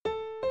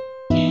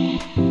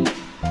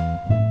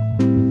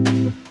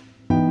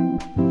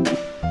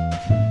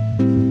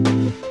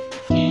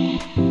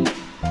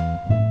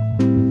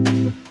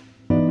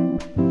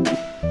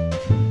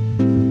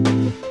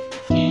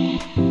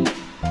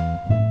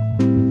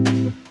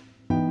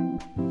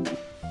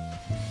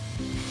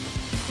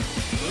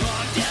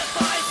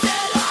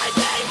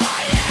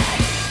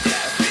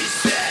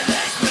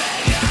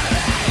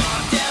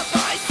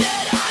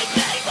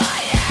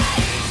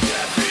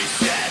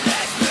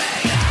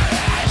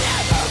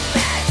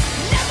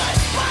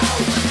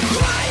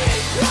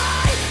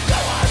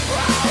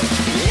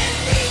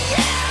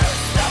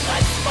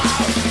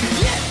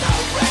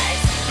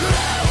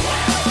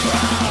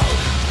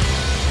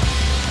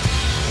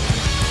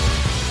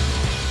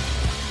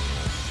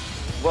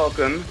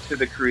Welcome to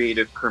the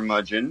Creative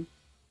Curmudgeon.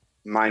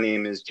 My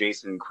name is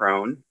Jason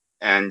Crone,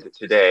 and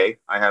today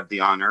I have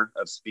the honor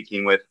of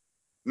speaking with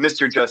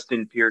Mr.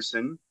 Justin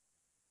Pearson.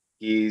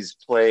 He's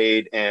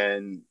played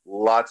in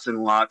lots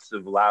and lots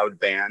of loud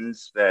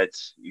bands that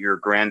your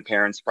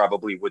grandparents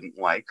probably wouldn't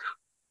like.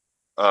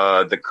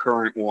 The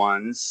current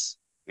ones,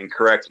 and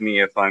correct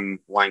me if I'm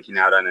blanking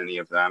out on any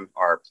of them,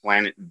 are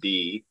Planet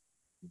B,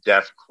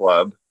 Deaf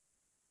Club,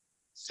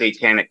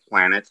 Satanic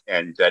Planet,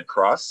 and Dead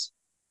Cross.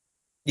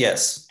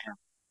 Yes.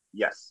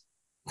 Yes.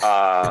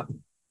 Uh,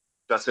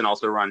 Justin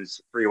also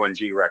runs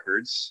 31G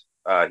Records.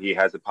 He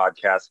has a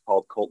podcast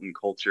called Cult and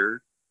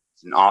Culture.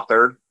 He's an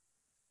author.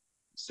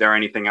 Is there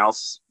anything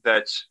else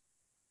that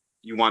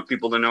you want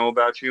people to know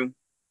about you?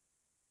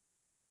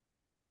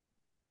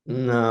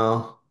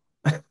 No.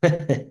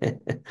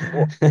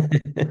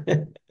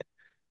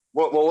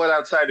 Well, what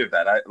outside of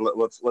that?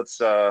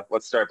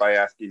 Let's start by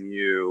asking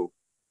you,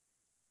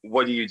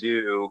 what do you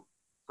do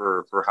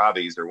for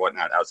hobbies or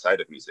whatnot outside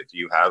of music? Do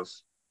you have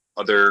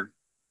other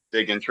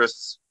big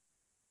interests?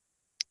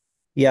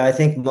 Yeah, I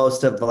think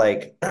most of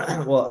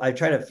well, I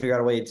try to figure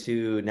out a way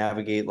to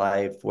navigate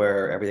life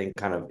where everything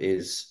kind of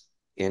is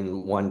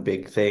in one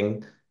big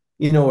thing.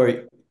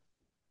 Where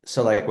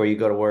where you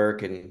go to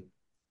work and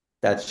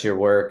that's your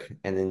work,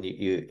 and then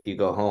you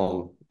go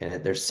home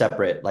and they're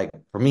separate. Like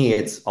for me,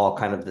 it's all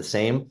kind of the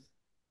same.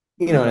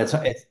 Hmm. And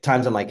it's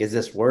times I'm like, is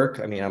this work?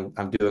 I mean,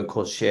 I'm doing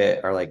cool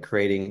shit or like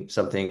creating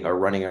something or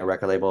running a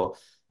record label.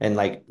 And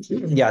like,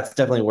 yeah, it's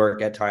definitely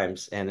work at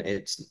times and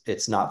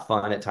it's not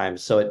fun at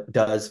times. So it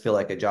does feel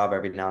like a job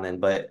every now and then.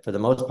 But for the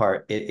most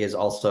part, it is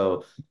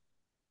also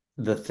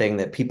the thing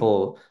that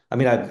people, I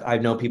mean,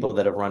 I've known people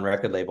that have run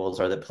record labels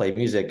or that play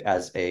music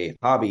as a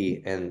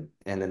hobby, and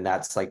then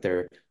that's like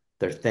their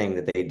thing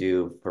that they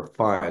do for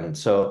fun.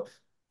 So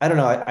I don't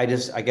know. I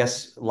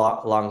guess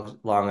long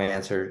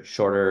answer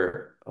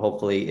shorter,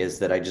 hopefully, is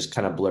that I just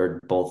kind of blurred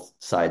both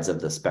sides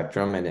of the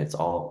spectrum and it's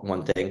all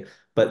one thing.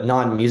 But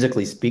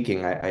non-musically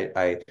speaking,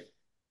 I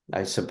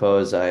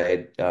suppose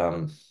I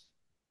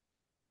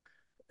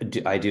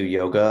do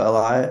yoga a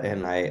lot,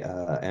 and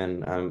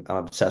I'm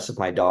obsessed with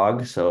my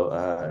dog, so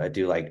I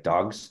do like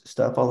dogs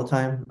stuff all the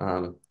time.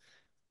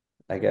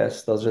 I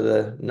guess those are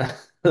the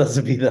those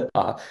would be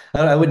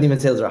I wouldn't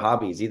even say those are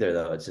hobbies either,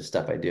 though. It's just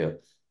stuff I do.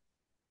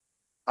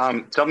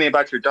 Tell me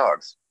about your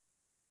dogs.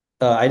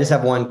 I just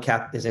have one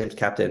cap. His name's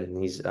Captain.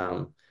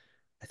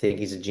 I think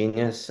he's a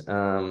genius.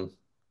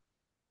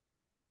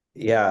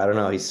 Yeah, I don't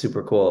know. He's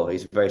super cool.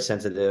 He's very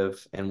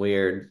sensitive and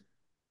weird.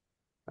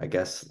 I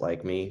guess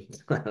like me.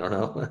 I don't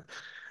know.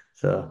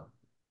 So.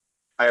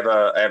 I have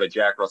a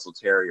Jack Russell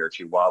Terrier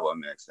Chihuahua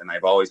mix, and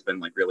I've always been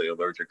like really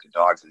allergic to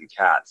dogs and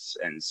cats,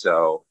 and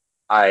so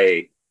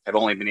I have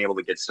only been able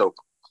to get so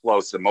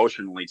close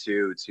emotionally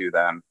to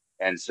them,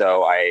 and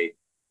so I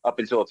up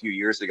until a few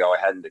years ago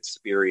I hadn't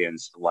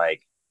experienced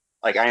like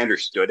I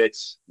understood it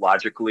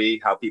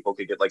logically how people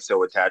could get like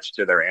so attached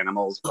to their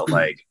animals, but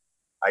like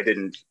I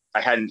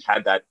hadn't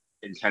had that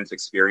intense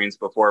experience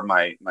before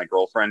my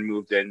girlfriend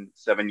moved in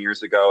 7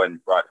 years ago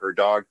and brought her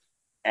dog,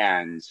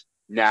 and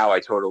now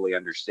I totally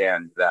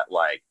understand that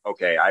like,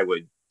 okay,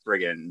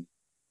 friggin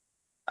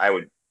I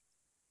would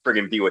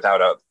friggin be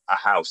without a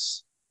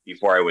house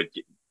before I would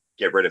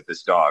get rid of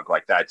this dog.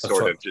 Like that That's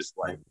sort of what. just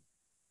like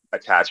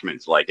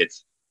attachment. Like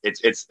it's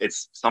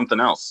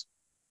something else.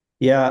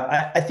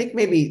 Yeah, I think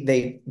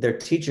maybe they're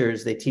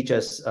teachers. They teach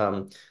us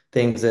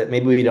things that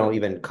maybe we don't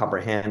even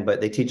comprehend,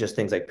 but they teach us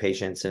things like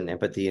patience and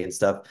empathy and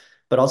stuff.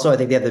 But also, I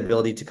think they have the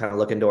ability to kind of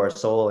look into our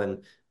soul,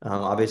 and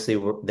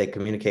obviously, they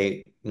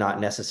communicate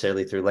not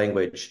necessarily through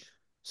language.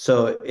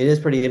 So it is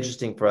pretty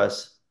interesting for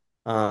us.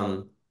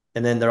 Um,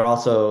 and then they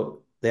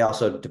also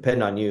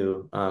depend on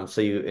you,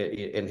 so you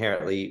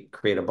inherently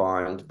create a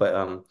bond.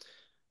 But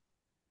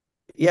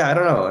yeah, I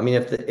don't know. I mean,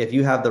 if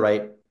you have the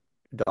right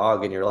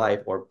dog in your life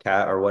or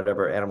cat or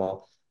whatever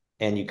animal,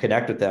 and you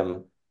connect with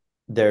them,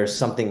 there's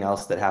something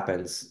else that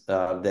happens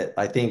that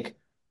I think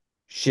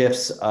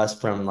shifts us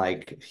from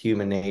like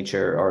human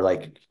nature or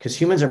like because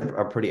humans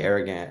are pretty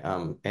arrogant,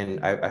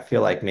 and I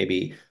feel like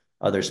maybe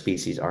other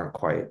species aren't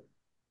quite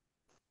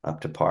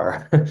up to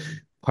par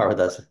par with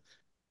us.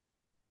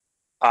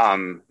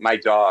 My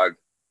dog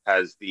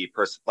has the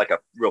person like a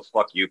real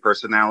fuck you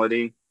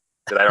personality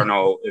that I don't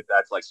know if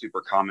that's like super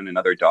common in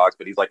other dogs,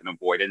 but he's like an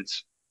avoidant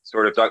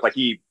sort of dog. Like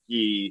he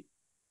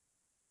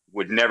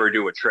would never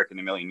do a trick in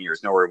a million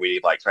years. Nor would we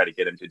like try to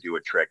get him to do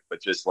a trick,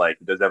 but just like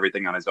he does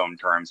everything on his own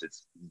terms.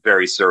 It's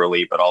very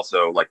surly, but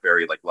also like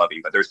very like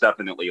loving. But there's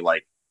definitely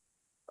like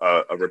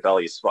a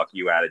rebellious fuck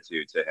you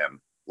attitude to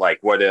him. Like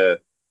what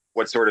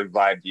sort of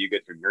vibe do you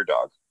get from your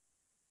dog?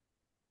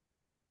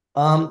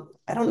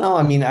 I don't know.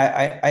 I mean,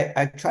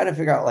 I try to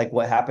figure out like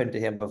what happened to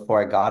him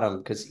before I got him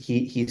because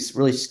he's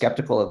really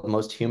skeptical of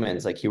most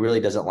humans. Like he really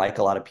doesn't like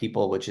a lot of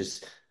people, which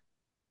is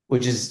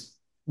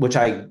which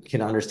I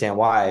can understand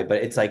why,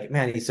 but it's like,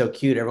 man, he's so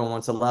cute. Everyone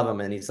wants to love him,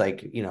 and he's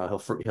like,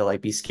 he'll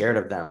like be scared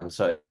of them.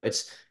 So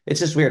it's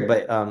just weird.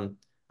 But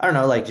I don't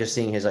know, like just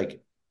seeing his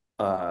like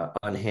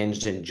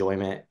unhinged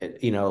enjoyment,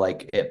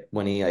 like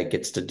when he like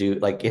gets to do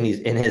like and he's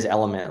in his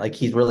element, like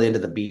he's really into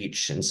the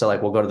beach. And so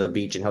like we'll go to the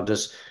beach and he'll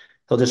just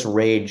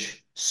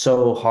rage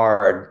so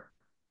hard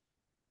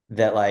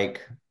that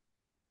like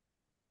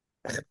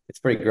it's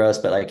pretty gross,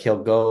 but like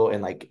he'll go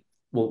and like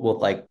we'll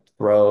like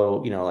throw,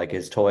 like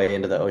his toy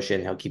into the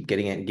ocean. He'll keep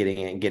getting it and getting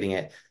it and getting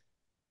it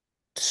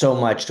so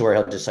much to where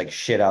he'll just like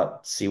shit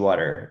out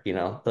seawater,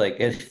 like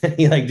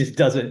he like just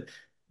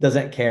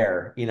doesn't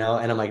care, and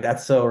I'm like,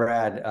 that's so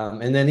rad.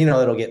 And then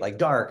it'll get like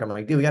dark. I'm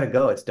like, dude, we gotta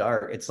go. It's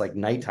dark. It's like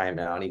nighttime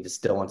now, and he just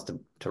still wants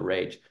to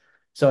rage.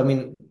 So I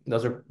mean,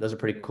 those are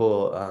pretty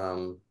cool.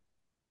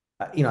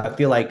 I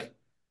feel like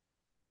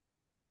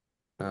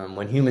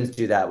when humans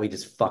do that, we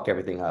just fuck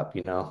everything up,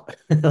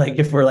 like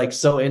if we're like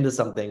so into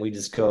something, we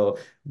just go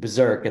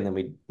berserk and then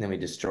we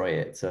destroy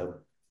it. So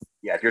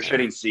Yeah, if you're uh,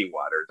 shitting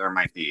seawater, there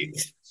might be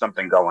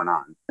something going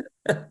on.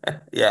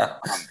 yeah,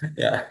 Um,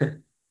 yeah.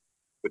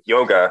 with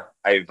yoga,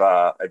 I've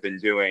been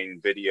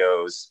doing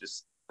videos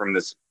just from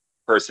this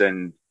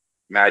person,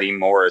 Maddie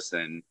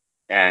Morrison,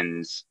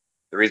 and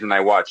the reason I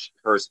watch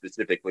her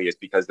specifically is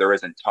because there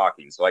isn't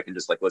talking, so I can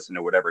just like listen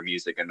to whatever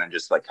music and then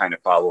just like kind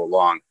of follow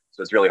along.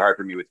 So it's really hard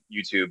for me with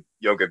YouTube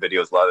yoga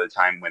videos a lot of the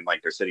time when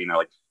like they're sitting there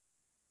like,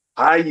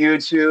 "Hi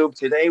YouTube,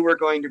 today we're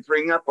going to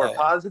bring up our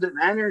positive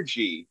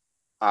energy."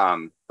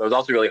 But it was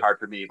also really hard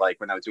for me like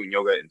when I was doing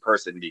yoga in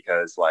person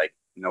because like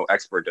no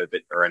expert of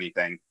it or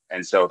anything,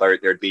 and so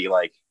there'd be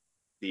like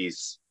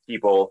these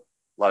people,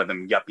 a lot of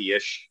them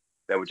yuppie-ish,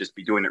 that would just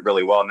be doing it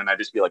really well, and then I'd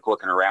just be like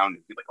looking around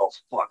and be like, "Oh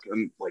fuck,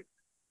 I'm like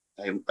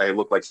I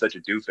look like such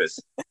a doofus."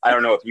 I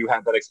don't know if you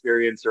had that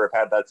experience or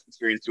have had that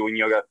experience doing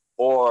yoga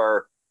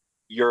or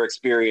your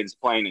experience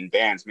playing in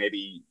bands.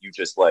 Maybe you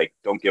just like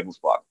don't give a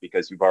fuck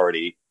because you've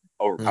already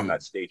overcome Mm.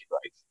 that stage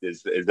fright.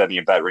 Is any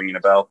of that ringing a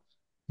bell?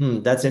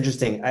 That's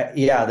interesting.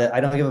 Yeah, the I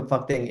don't give a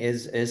fuck thing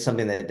is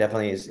something that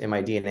definitely is in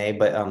my DNA.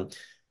 But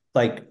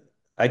like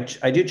I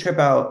do trip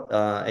out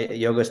at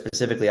yoga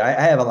specifically. I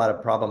have a lot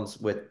of problems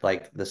with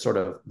like the sort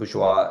of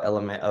bourgeois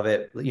element of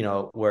it.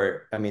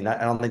 Where I mean,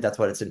 I don't think that's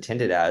what it's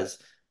intended as.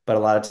 But a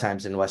lot of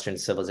times in Western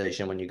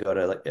civilization, when you go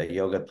to like a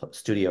yoga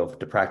studio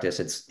to practice,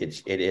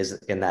 it is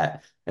in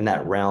that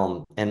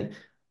realm. And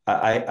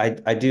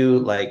I do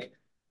like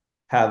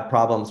have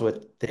problems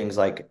with things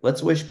like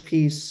let's wish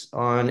peace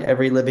on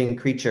every living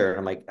creature. And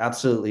I'm like,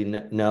 absolutely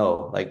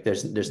no. Like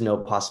there's no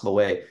possible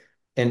way.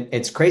 And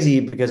it's crazy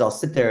because I'll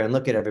sit there and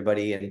look at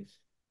everybody and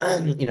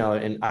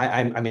and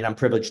I mean I'm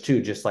privileged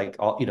too, just like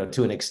all,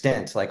 to an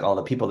extent, like all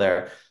the people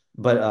there.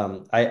 But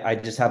I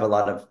just have a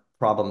lot of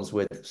problems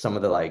with some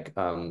of the like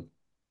I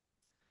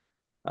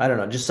don't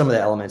know, just some of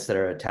the elements that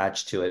are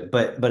attached to it.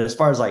 But as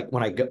far as like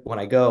when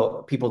I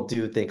go, people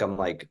do think I'm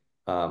like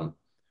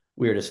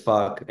weird as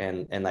fuck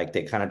and like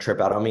they kind of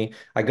trip out on me.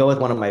 I go with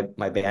one of my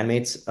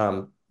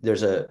bandmates.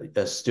 There's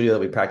a studio that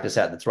we practice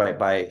at that's right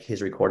by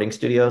his recording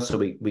studio. So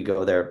we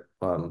go there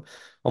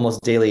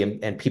almost daily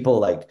and people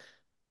like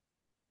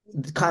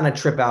kind of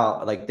trip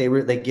out. Like they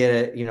get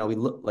it, we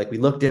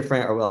look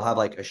different or we'll have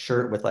like a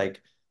shirt with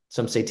like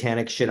some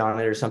satanic shit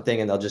on it or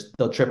something and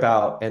they'll trip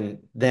out and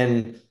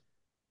then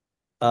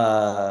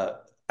uh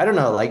I don't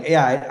know, like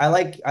yeah, I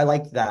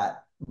like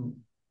that.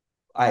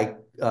 I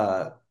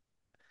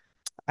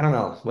I don't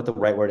know what the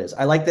right word is.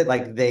 I like that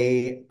like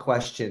they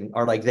question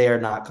or like they are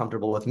not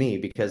comfortable with me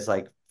because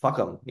like fuck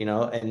them,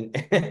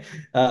 and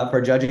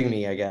for judging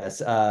me, I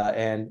guess.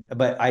 And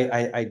but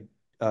I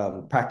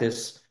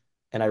practice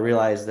and I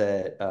realize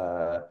that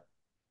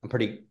I'm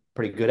pretty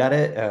good at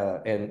it.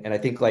 And I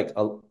think like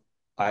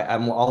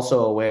I'm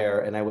also aware,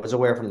 and I was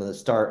aware from the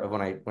start of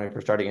when I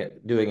first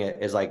started doing it,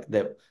 is like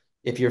that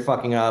if you're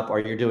fucking up or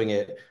you're doing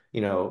it,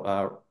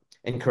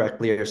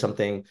 incorrectly or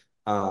something,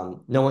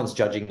 no one's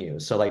judging you.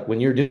 So like when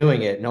you're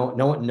doing it, no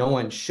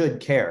one should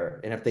care.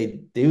 And if they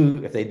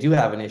do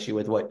have an issue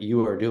with what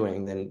you are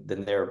doing,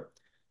 then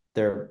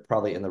they're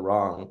probably in the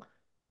wrong.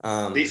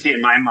 Um, See,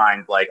 in my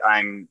mind, like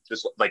I'm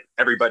just like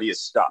everybody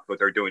is stopped what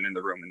they're doing in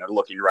the room and they're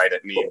looking right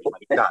at me and being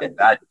like, God,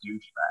 that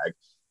douchebag.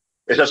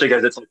 Especially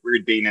because it's like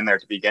weird being in there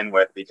to begin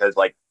with because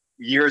like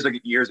years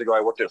ago I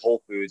worked at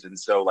Whole Foods and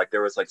so like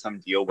there was like some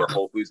deal where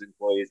Whole Foods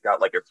employees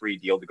got like a free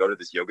deal to go to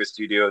this yoga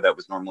studio that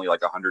was normally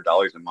like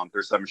 $100 a month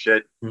or some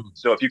shit.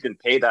 So if you can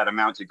pay that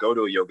amount to go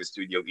to a yoga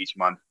studio each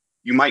month,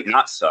 you might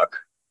not suck,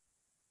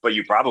 but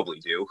you probably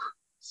do.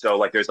 So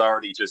like there's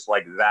already just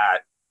like that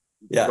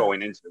yeah.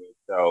 going into it.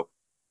 So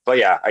but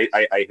yeah,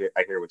 I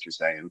hear what you're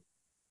saying.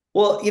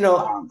 Well,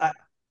 Um,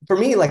 for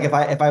me, like if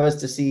I was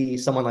to see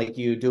someone like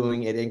you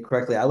doing it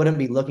incorrectly, I wouldn't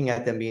be looking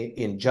at them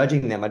and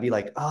judging them. I'd be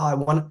like,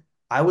 oh,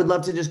 I would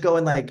love to just go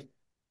and like,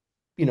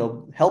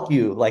 help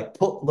you, like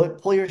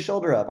pull your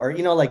shoulder up, or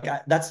like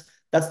that's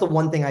the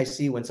one thing I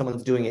see when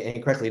someone's doing it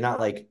incorrectly, not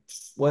like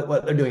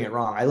what they're doing it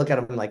wrong. I look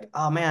at them like,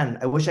 oh man,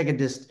 I wish I could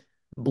just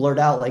blurt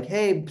out like,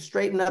 hey,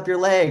 straighten up your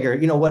leg, or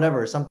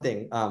whatever,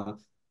 something.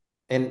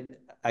 And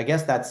I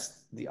guess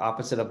that's the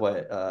opposite of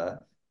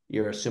what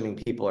you're assuming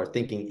people are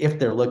thinking if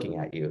they're looking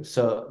at you.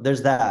 So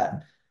there's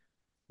that.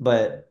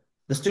 But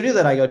the studio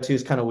that I go to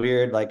is kind of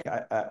weird. Like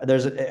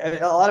there's a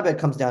lot of it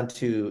comes down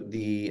to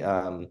the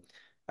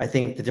I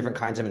think the different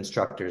kinds of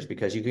instructors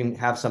because you can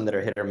have some that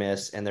are hit or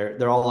miss and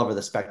they're all over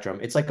the spectrum.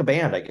 It's like a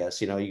band, I guess.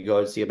 You know, you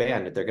go see a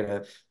band if they're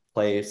gonna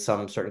play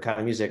some certain kind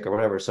of music or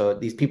whatever. So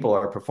these people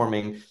are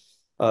performing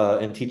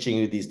and teaching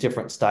you these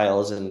different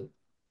styles and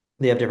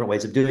they have different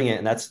ways of doing it,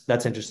 and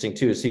that's interesting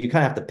too. So you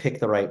kind of have to pick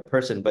the right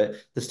person. But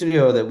the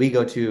studio that we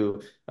go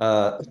to,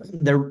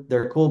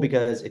 they're cool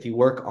because if you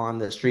work on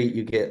the street,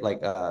 you get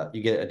like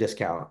you get a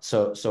discount.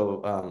 Uh,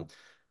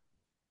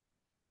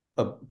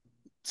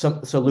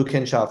 so Luke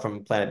Hinshaw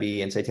from Planet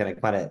B and Satanic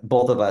Planet,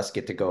 both of us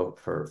get to go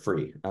for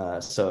free.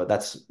 So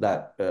that's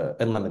that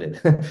unlimited.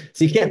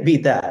 So you can't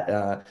beat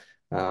that.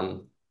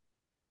 And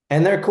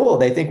they're cool.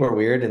 They think we're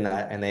weird and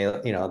that, and they,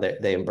 you know,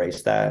 they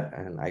embrace that,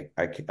 and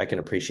I can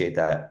appreciate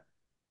that.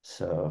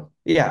 So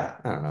yeah,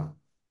 I don't know,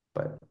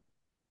 but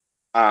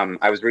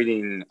I was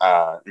reading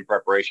in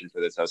preparation for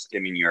this. I was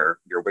skimming your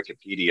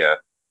Wikipedia,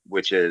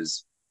 which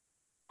is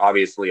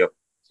obviously a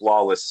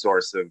flawless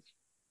source of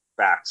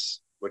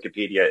facts.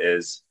 Wikipedia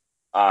is.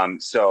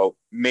 So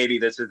maybe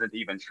this isn't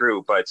even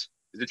true, but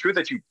is it true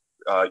that you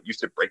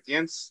used to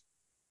breakdance?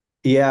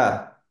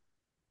 yeah,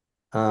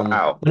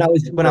 Wow. when I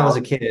was a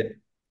So kid,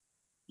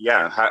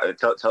 yeah,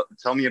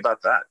 tell me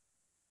about that.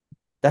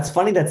 that's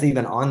funny that's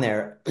even on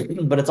there,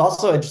 but it's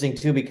also interesting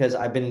too because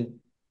I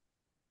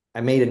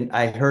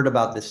heard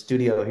about this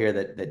studio here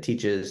that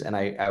teaches, and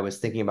I was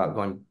thinking about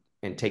going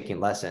and taking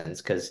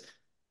lessons because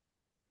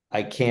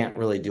I can't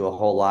really do a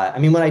whole lot. I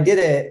mean, when I did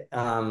it,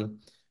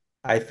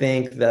 I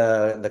think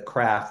the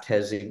craft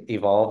has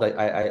evolved.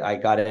 I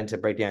got into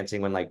breakdancing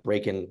when like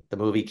Breaking the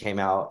movie came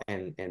out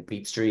and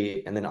Beat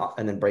Street and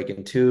then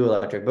Breaking Two,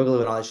 Electric Boogaloo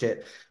and all that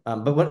shit.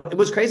 But when it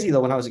was crazy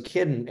though when I was a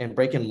kid and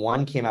Breaking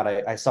One came out,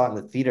 I saw it in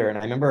the theater and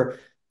I remember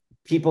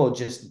people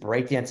just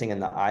breakdancing in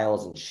the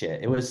aisles and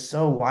shit. It was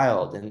so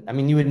wild. And I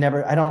mean, you would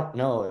never. I don't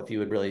know if you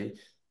would really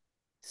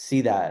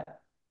see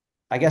that.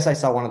 I guess I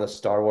saw one of the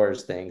Star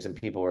Wars things and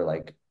people were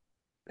like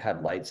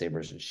had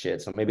lightsabers and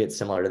shit. So maybe it's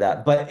similar to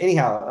that. But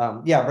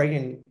anyhow, yeah,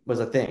 breaking was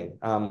a thing.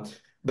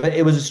 But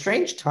it was a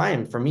strange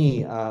time for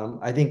me.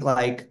 I think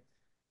like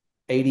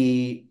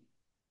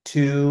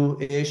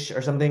 82-ish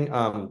or something.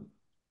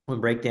 When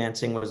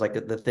breakdancing was like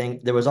the thing.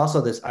 There was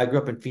also this, I grew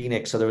up in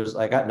Phoenix, so there was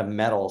I got into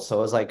metal. So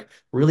I was like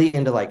really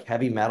into like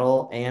heavy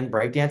metal and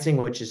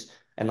breakdancing, which is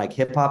and like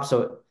hip hop.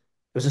 So it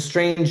was a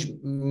strange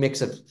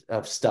mix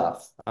of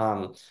stuff.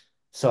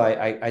 So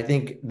I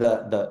think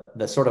the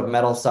sort of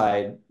metal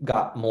side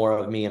got more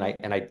of me and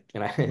I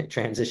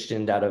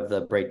transitioned out of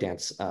the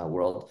breakdance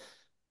world.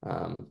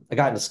 I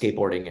got into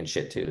skateboarding and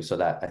shit too, so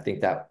that I think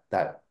that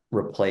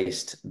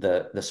replaced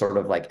the sort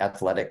of like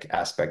athletic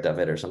aspect of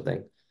it or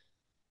something.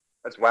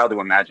 That's wild to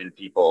imagine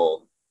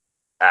people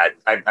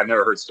I've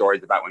never heard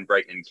stories about when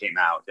breaking came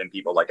out and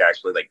people like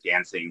actually like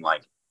dancing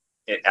like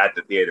at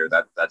the theater.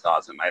 That's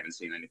awesome. I haven't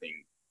seen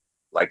anything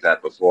like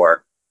that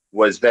before.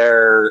 Was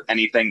there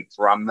anything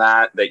from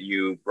that that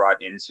you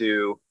brought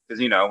into?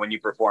 Because you know, when you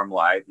perform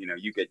live, you know,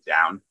 you get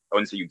down. I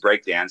wouldn't say you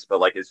break dance, but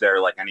like, is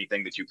there like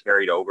anything that you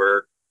carried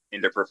over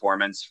into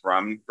performance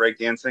from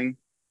breakdancing?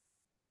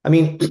 I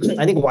mean,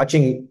 I think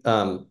watching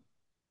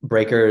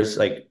breakers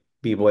like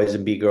b-boys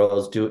and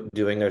b-girls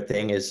doing their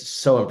thing is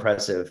so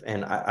impressive,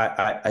 and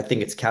I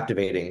think it's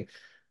captivating.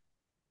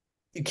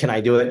 Can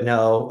I do it?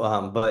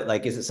 No. But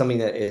like, is it something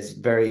that is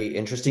very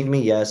interesting to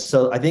me? Yes.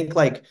 So I think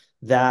like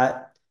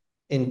that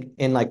in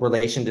like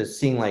relation to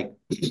seeing like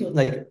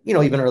like you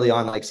know even early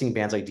on like seeing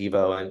bands like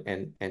Devo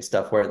and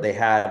stuff where they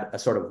had a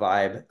sort of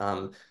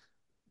vibe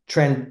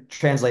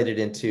translated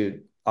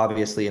into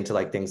obviously into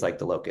like things like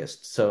the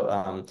Locust.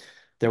 So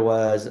there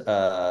was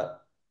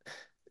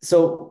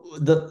so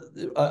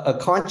a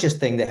conscious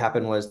thing that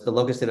happened was the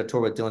Locust did a tour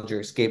with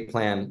Dillinger Escape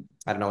Plan.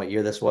 I don't know what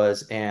year this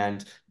was,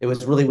 and it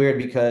was really weird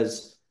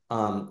because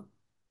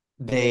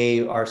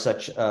they are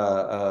such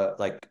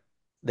like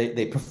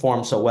they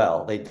perform so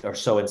well. They are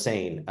so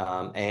insane,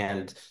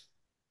 and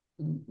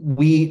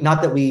we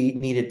not that we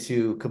needed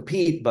to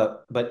compete,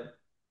 but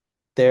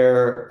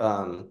their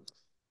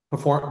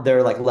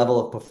their like level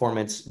of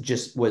performance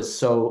just was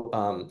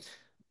so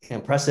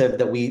impressive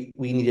that we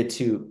needed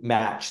to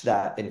match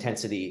that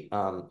intensity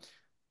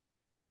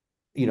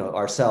you know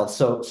ourselves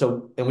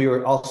and we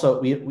were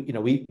also you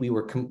know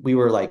we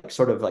were like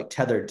sort of like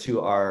tethered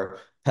to our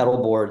pedal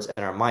boards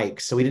and our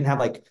mics, so we didn't have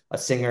like a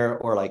singer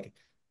or like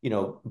you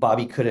know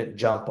Bobby couldn't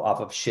jump off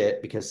of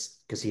shit because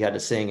he had to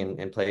sing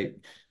and play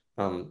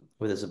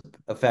with his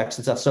effects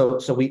and stuff.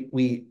 So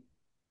we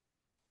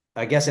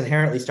I guess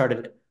inherently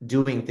started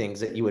doing things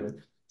that you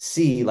would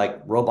see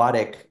like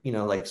robotic, you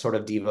know, like sort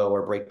of Devo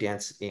or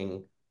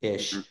breakdancing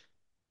ish,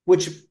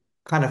 which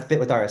kind of fit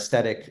with our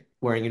aesthetic,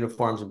 wearing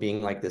uniforms and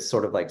being like this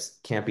sort of like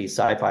campy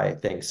sci-fi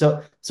thing.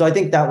 So I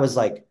think that was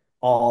like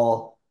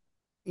all,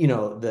 you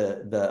know,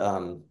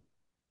 the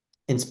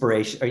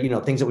inspiration or you know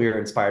things that we were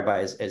inspired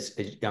by as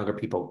younger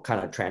people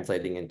kind of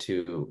translating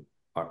into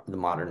the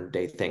modern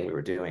day thing we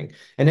were doing.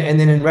 And then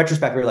in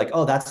retrospect, we were like,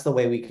 oh, that's the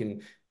way we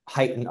can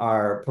heighten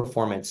our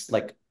performance.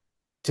 Like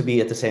to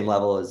be at the same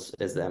level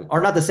as them,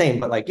 or not the same,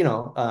 but like,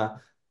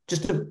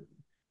 just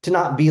to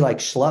not be like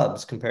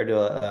schlubs compared to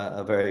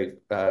a very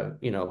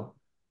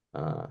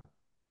uh,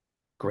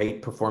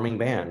 great performing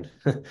band,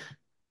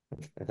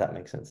 if that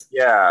makes sense.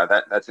 Yeah,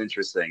 that's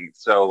interesting.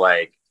 So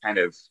like kind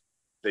of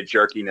the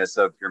jerkiness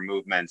of your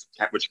movements,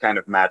 which kind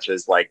of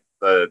matches like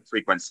the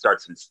frequent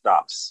starts and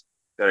stops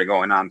that are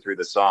going on through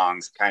the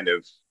songs, kind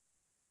of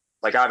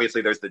like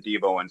obviously there's the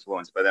Devo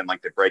influence, but then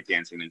like the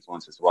breakdancing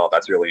influence as well.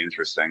 That's really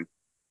interesting.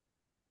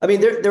 I mean,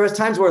 there was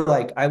times where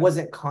like I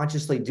wasn't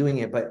consciously doing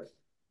it, but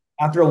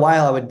after a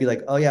while, I would be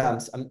like, oh yeah,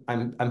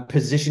 I'm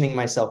positioning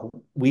myself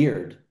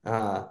weird.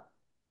 Yeah.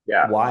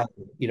 Why,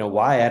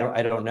 why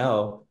I don't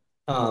know.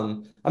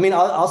 I mean,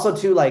 also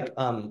too, like,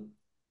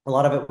 a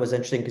lot of it was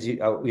interesting because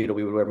we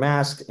would wear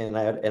masks, and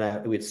I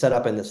we'd set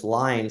up in this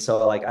line,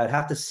 so like I'd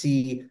have to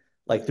see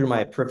like through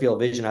my peripheral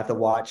vision. I have to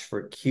watch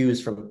for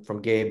cues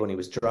from Gabe when he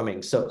was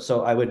drumming.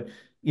 So I would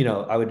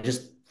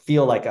just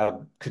feel like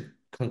I'm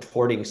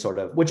contorting sort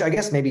of, which I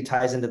guess maybe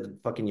ties into the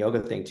fucking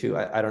yoga thing too.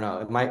 I don't know.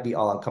 It might be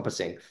all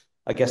encompassing.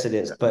 I guess it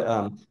is. Yeah.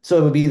 But so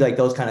it would be like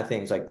those kind of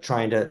things, like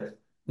trying to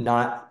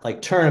not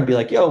like turn and be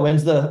like, yo,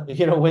 when's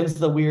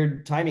the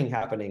weird timing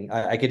happening?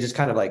 I could just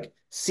kind of like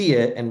see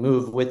it and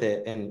move with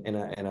it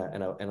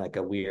in like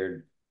a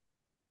weird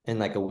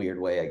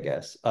way, I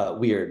guess.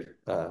 Weird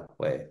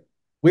way.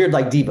 Weird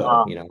like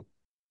Devo, Um,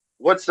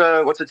 what's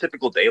a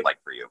typical day like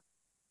for you?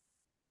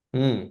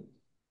 Hmm.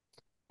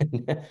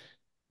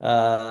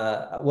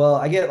 Well,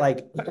 I get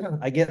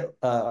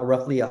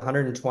roughly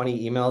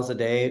 120 emails a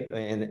day,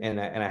 and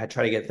I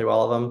try to get through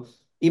all of them.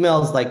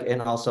 Emails like,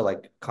 and also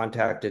like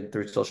contacted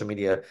through social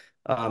media,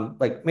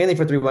 like mainly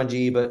for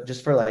 31G, but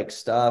just for like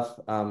stuff.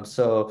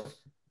 So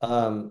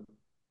um,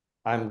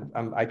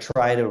 I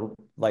try to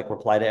like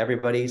reply to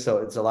everybody, so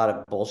it's a lot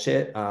of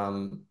bullshit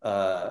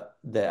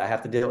that I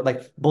have to deal with,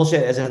 like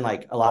bullshit as in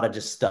like a lot of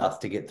just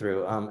stuff to get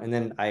through. And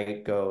then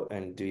I go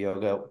and do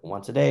yoga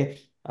once a day.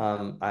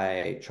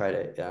 I try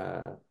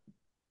to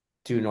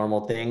do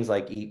normal things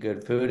like eat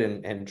good food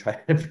and try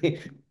to be,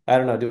 I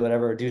don't know, do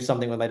whatever, do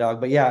something with my dog.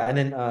 But yeah, and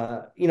then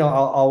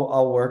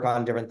I'll work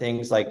on different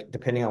things like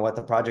depending on what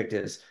the project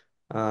is.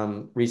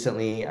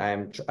 Recently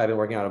I've been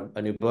working on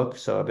a new book,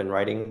 so I've been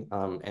writing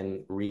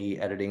and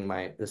re-editing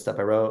the stuff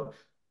I wrote.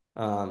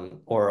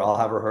 Or I'll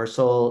have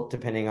rehearsal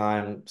depending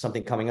on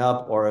something coming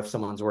up, or if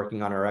someone's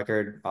working on a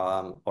record,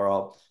 or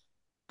I'll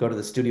go to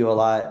the studio a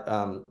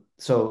lot.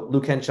 So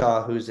Luke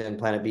Henshaw, who's in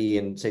Planet B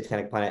and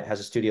Satanic Planet, has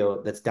a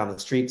studio that's down the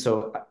street.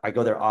 So I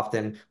go there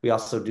often. We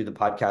also do the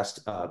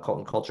podcast Cult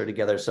and Culture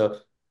together. So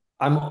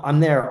I'm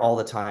there all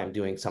the time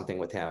doing something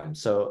with him.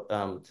 So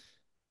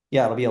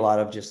yeah, it'll be a lot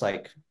of just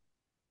like,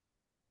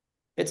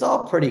 it's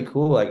all pretty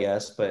cool, I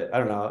guess. But I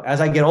don't know.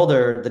 As I get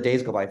older, the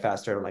days go by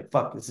faster. I'm like,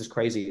 fuck, this is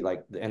crazy.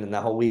 Like, and then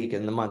the whole week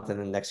and the month, and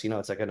then next,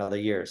 it's like another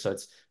year. So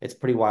it's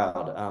pretty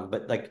wild.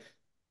 But like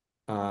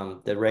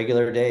the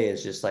regular day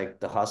is just like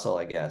the hustle,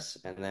 I guess.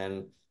 And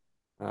then,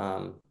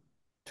 um,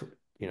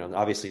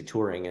 obviously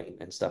touring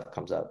and stuff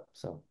comes up.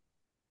 So,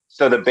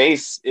 So the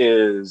bass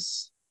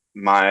is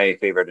my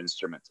favorite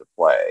instrument to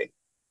play.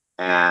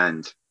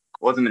 And it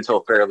wasn't until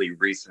fairly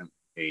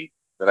recently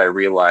that I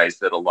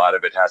realized that a lot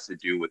of it has to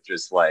do with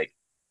just like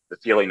the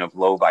feeling of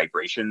low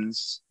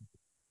vibrations,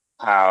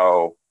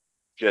 how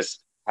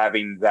just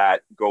having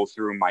that go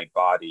through my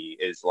body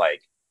is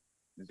like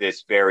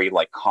this very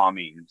like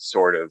calming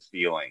sort of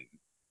feeling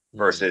mm.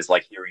 versus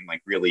like hearing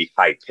like really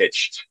high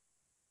pitched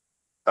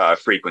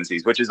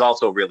frequencies, which is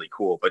also really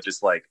cool, but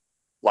just like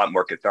a lot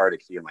more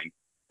cathartic feeling.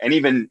 And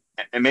even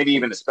and maybe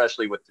even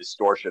especially with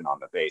distortion on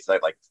the bass, I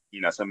like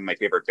some of my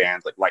favorite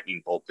bands like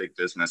Lightning Bolt, Big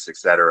Business,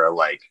 etc.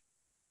 Like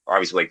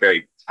obviously like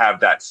very have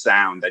that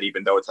sound that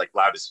even though it's like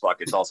loud as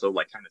fuck, it's also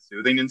like kind of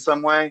soothing in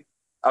some way.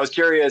 I was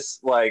curious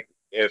like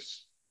if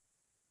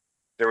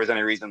there was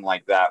any reason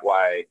like that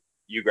why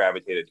you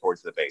gravitated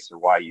towards the bass or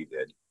why you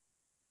did.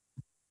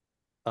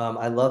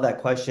 I love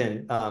that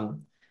question.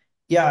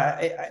 Yeah,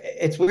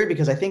 it's weird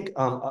because I think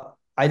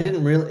I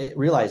didn't really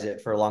realize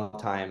it for a long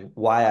time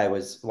why that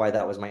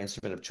was my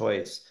instrument of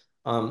choice.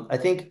 I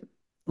think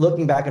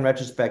looking back in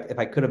retrospect, if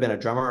I could have been a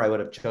drummer, I would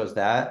have chose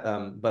that.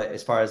 But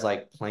as far as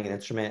like playing an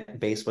instrument,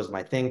 bass was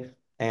my thing.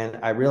 And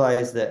I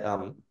realized that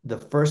the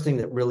first thing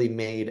that really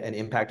made an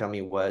impact on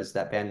me was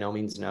that band No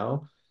Means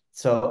No.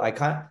 So I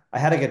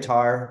had a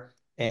guitar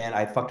and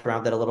I fucked around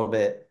with it a little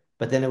bit,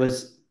 but then it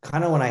was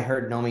kind of when I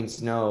heard No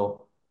Means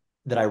No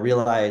that I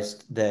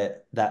realized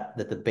that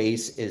the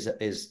bass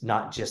is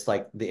not just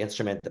like the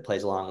instrument that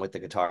plays along with the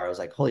guitar. I was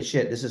like, holy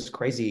shit, this is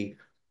crazy.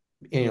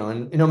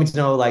 And No Means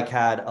No like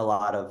had a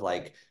lot of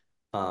like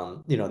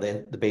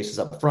the bass was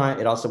up front.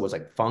 It also was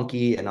like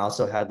funky and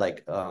also had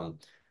like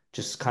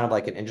just kind of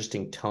like an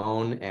interesting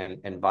tone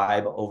and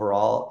vibe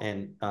overall.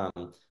 And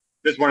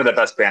Just one of the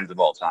best bands of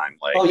all time.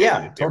 Like oh yeah,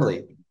 they were.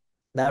 totally.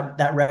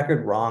 That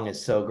record Wrong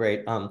is so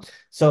great.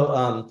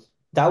 So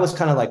that was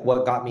kind of like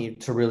what got me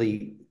to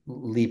really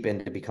leap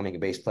into becoming a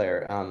bass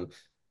player.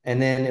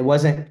 And then it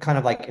wasn't kind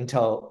of like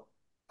until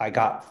I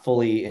got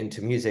fully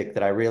into music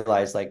that I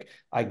realized like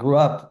I grew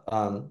up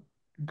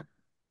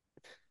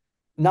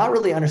not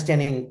really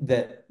understanding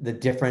the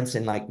difference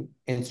in like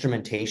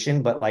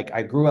instrumentation, but like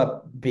I grew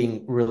up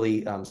being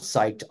really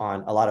psyched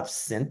on a lot of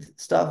synth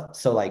stuff.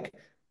 So like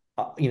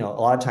a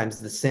lot of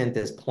times the synth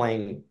is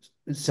playing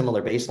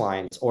similar bass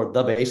lines or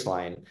the bass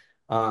line.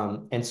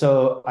 And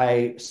so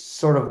I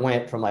sort of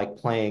went from like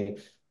playing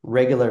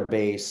regular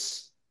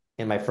bass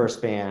in my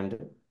first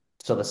band.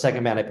 So the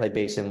second band I played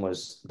bass in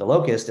was The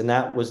Locust, and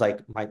that was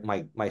like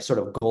my sort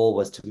of goal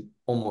was to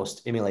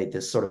almost emulate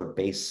this sort of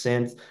bass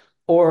synth,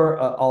 or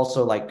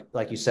also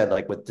like you said,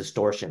 like with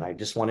distortion. I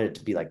just wanted it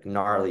to be like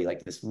gnarly,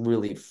 like this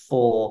really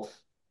full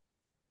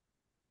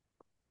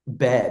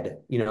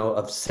bed,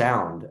 of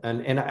sound.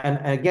 And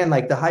again,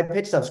 like the high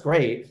pitch stuff's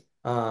great.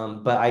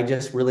 But I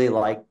just really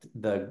liked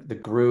the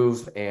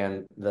groove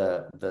and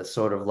the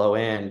sort of low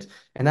end.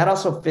 And that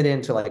also fit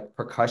into like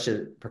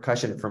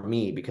percussion for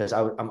me because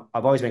I've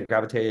always been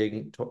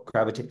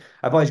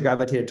I've always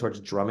gravitated towards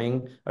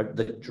drumming or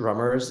the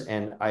drummers.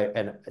 And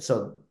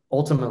so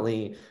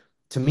ultimately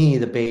to me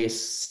the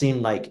bass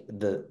seemed like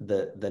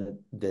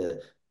the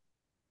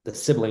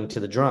sibling to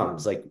the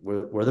drums, like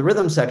we're the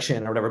rhythm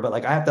section or whatever. But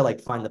like I have to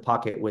like find the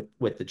pocket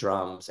with the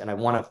drums, and I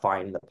want to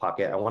find the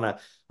pocket. I want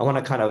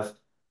to kind of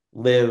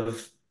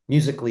live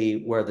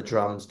musically where the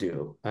drums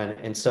do,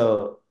 and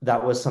so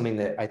that was something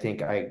that I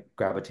think I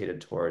gravitated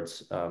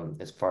towards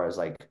as far as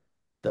like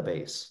the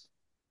bass.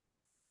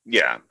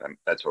 Yeah,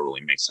 that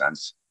totally makes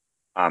sense.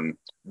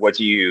 What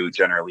do you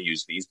generally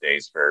use these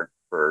days for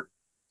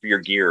your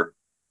gear?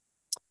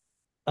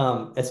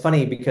 It's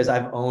funny because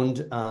I've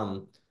owned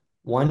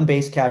one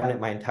bass cabinet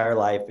my entire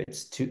life.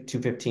 It's two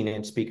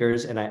 15-inch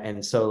speakers,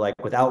 and so like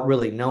without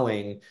really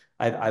knowing,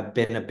 I've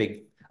been a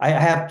big. I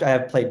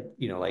have played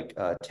like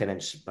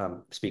 10-inch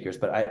speakers,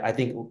 but I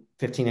think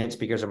 15-inch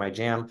speakers are my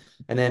jam.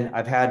 And then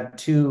I've had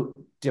two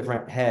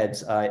different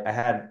heads. I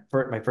had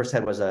my first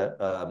head was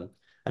an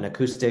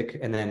acoustic,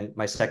 and then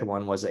my second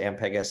one was the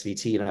Ampeg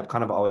SVT, and I've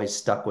kind of always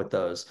stuck with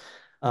those.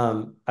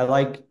 I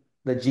like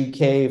the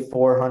GK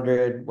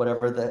 400,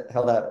 whatever the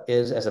hell that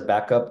is, as a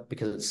backup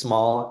because it's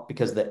small,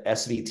 because the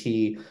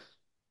SVT,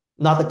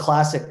 not the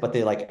classic, but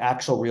the like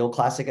actual real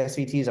classic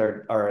SVTs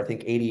are I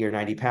think 80 or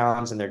 90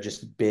 pounds, and they're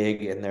just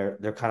big, and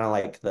they're kind of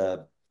like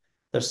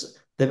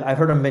I've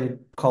heard them been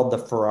called the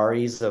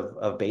Ferraris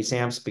of bass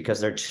amps because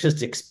they're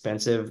just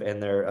expensive,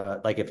 and they're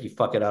like if you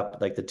fuck it up,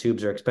 like the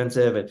tubes are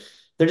expensive, and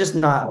they're just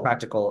not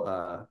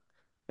practical.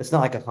 It's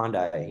not like a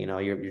Honda,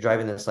 you're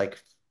driving this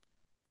like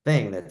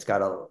thing that's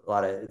got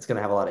it's going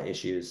to have a lot of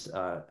issues.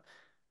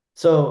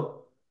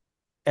 So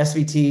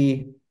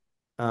SVT,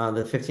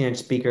 the 15-inch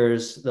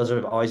speakers, those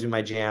have always been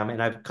my jam.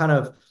 And I've kind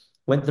of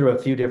went through a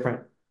few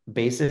different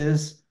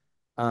basses.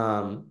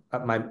 I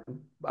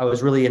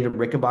was really into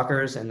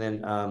Rickenbackers, and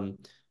then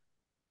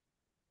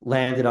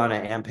landed on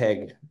an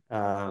Ampeg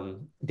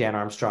Dan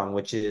Armstrong,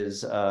 which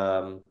has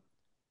kind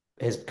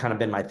of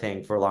been my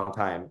thing for a long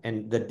time.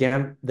 And the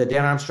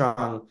Dan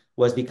Armstrong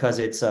was because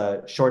it's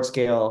a short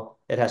scale.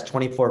 It has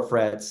 24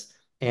 frets,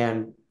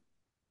 and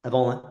I've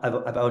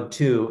owned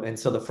two, and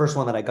so the first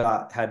one that I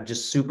got had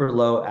just super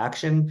low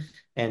action,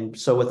 and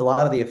so with a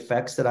lot of the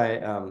effects that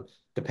I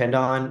depend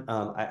on,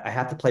 I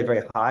have to play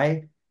very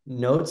high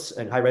notes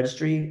and high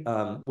registry,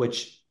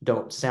 which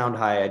don't sound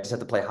high. I just have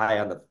to play high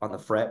on the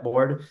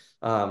fretboard.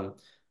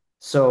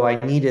 So I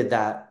needed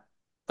that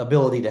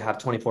ability to have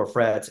 24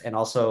 frets and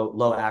also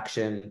low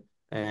action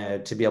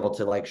to be able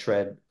to like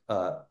shred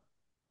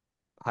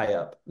high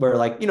up. Where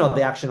like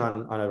the action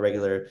on a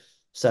regular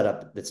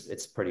setup,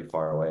 it's pretty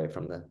far away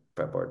from the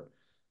fretboard.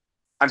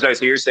 I'm sorry,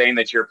 so you're saying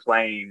that you're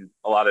playing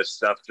a lot of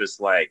stuff just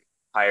like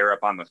higher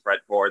up on the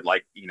fretboard,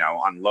 like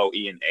on low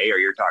E and A, or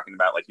you're talking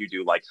about like you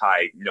do like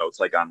high notes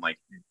like on like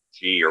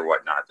G or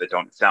whatnot that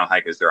don't sound high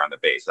because they're on the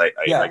bass. I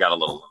Yeah. got a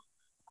little.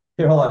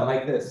 Here, hold on,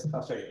 like this.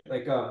 I'll show you.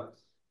 Like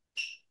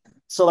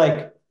so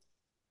like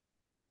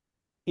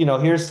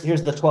here's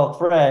the 12th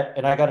fret,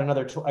 and I got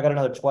another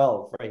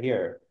 12 right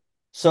here.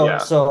 So Yeah.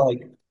 so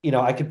like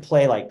I could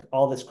play like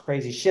all this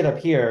crazy shit up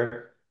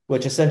here,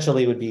 which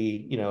essentially would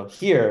be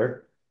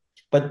here.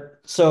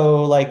 But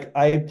so like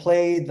I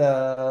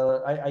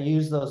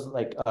use those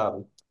like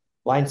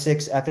line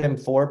 6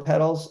 FM4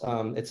 pedals.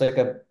 It's like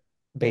a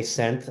bass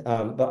synth,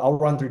 but I'll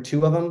run through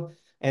two of them.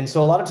 And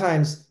so a lot of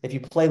times if you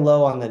play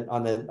low on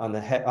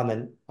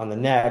the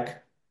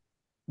neck,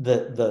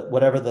 the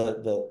whatever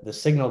the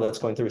signal that's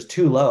going through is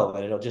too low,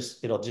 and it'll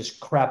just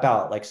crap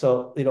out. Like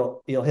so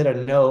you'll hit a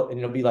note, and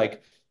it'll be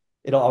like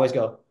it'll always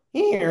go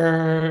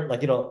here,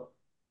 like it'll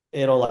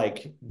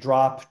like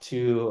drop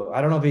to, I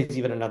don't know if it's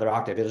even another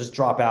octave. It'll just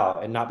drop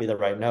out and not be the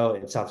right note.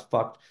 It sounds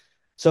fucked.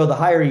 So the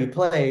higher you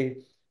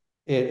play,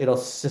 it'll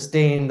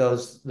sustain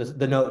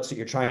the notes that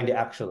you're trying to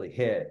actually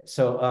hit.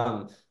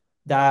 So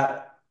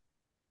that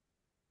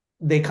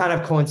they kind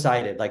of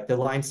coincided. Like the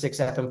Line 6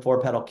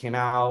 FM4 pedal came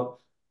out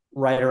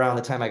right around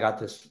the time I got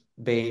this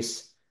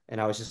bass, and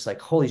I was just like,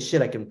 holy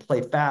shit, I can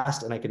play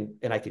fast, and I can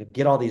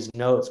get all these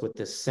notes with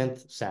this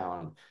synth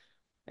sound.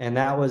 And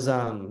that was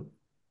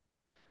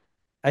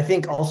I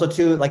think also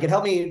too, like it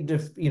helped me,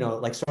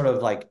 like sort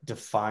of like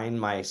define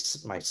my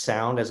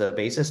sound as a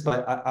bassist.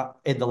 But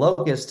in the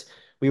Locust,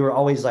 we were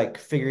always like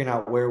figuring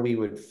out where we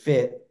would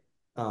fit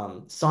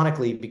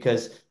sonically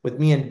because with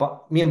me and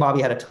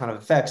Bobby had a ton of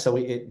effects, so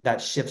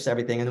that shifts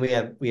everything.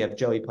 And we have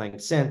Joey playing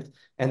synth,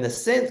 and the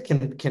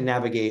synth can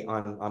navigate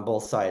on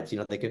both sides.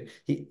 They could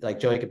like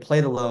Joey could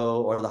play the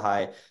low or the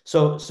high.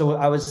 So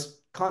I was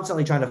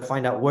constantly trying to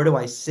find out where do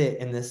I sit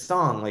in this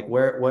song, like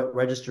what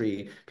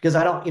registry, because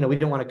I don't, we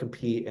don't want to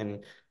compete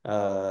in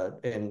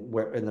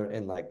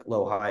like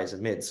low highs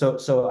and mids.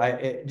 So I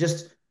it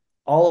just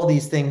all of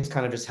these things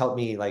kind of just help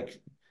me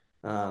like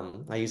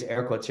I use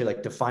air quotes here,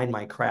 like define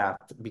my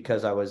craft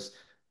because I was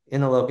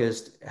in the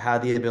Locust,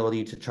 had the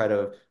ability to try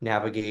to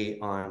navigate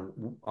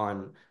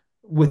on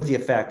with the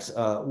effects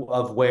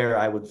of where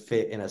I would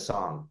fit in a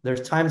song.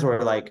 There's times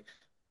where like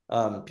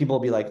people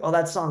will be like, "Oh,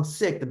 that song's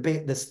sick. The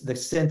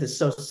synth is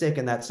so sick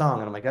in that song,"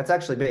 and I'm like, "That's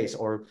actually bass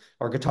or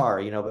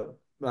guitar,"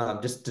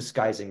 but just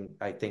disguising,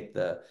 I think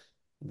the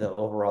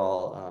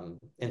overall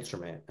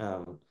instrument,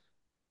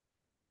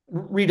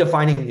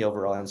 redefining the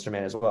overall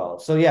instrument as well.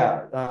 So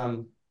yeah,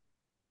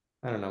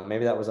 I don't know.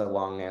 Maybe that was a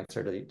long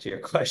answer to your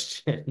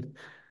question.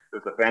 It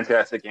was a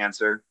fantastic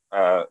answer.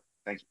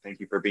 Thank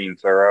you for being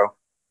thorough.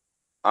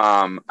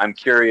 I'm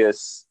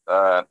curious,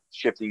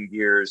 shifting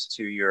gears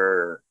to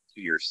your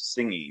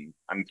singing.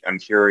 I'm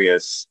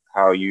curious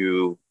how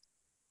you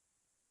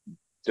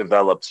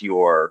developed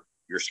your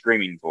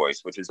screaming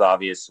voice, which is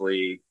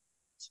obviously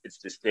it's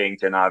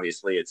distinct and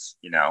obviously it's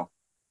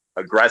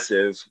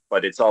aggressive,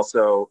 but it's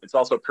also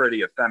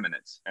pretty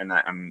effeminate. And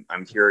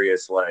I'm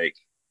curious like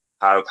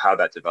how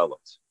that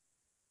developed.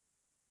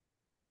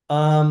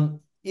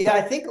 Yeah,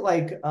 I think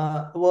like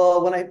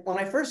well, when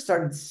I first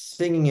started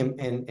singing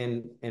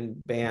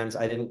in bands,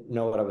 I didn't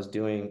know what I was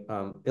doing.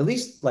 At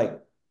least like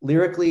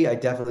lyrically, I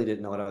definitely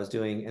didn't know what I was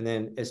doing. And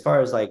then as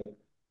far as like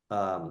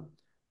um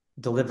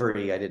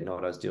delivery, I didn't know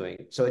what I was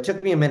doing. So it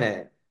took me a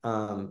minute.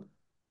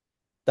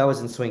 That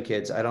was in Swing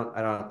Kids. I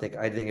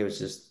think it was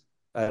just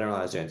I don't know what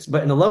I was doing.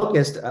 But in the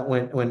Locust,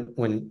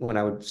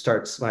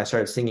 when I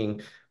started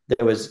singing,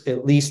 there was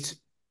at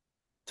least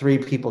three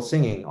people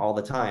singing all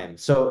the time.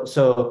 So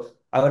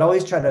I would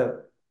always try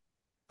to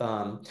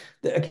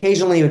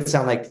occasionally it would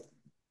sound like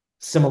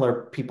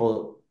similar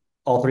people,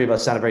 all three of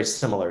us sounded very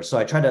similar. So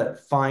I tried to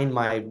find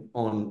my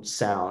own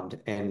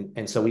sound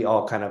and so we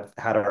all kind of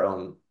had our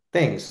own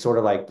things, sort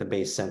of like the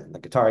bass synth and the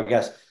guitar, I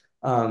guess.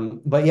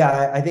 But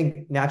yeah, I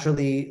think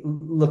naturally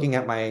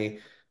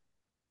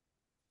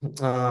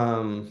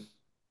um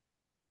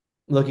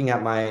looking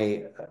at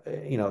my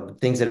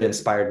things that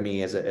inspired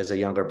me as a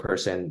younger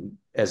person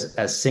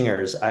as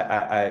singers,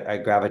 I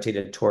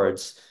gravitated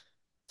towards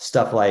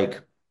stuff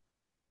like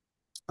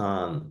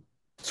um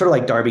sort of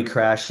like Darby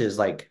Crash's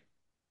like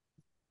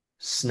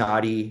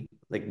snotty,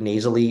 like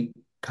nasally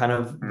kind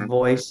of Mhm.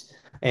 voice.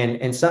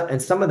 And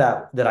some of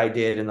that I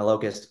did in the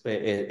Locust,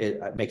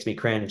 it makes me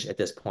cringe at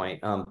this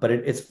point. But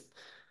it's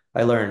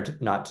I learned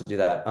not to do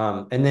that.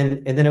 And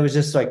then it was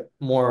just like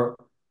more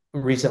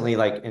recently,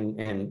 like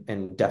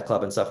in Def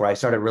Club and stuff, where I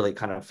started really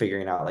kind of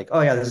figuring out like,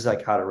 oh yeah, this is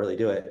like how to really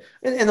do it.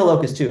 And the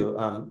Locust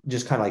too,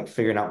 just kind of like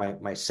figuring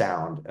out my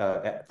sound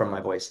from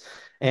my voice.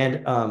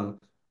 And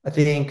I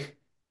think.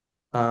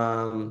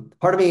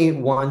 Part of me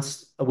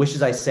wants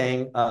wishes I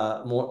sang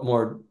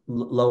more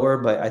lower,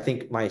 but I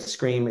think my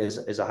scream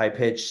is a high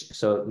pitch,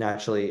 so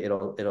naturally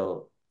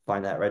it'll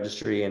find that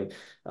registry, and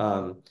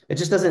it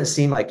just doesn't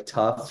seem like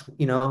tough,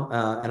 and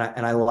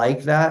I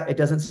like that it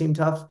doesn't seem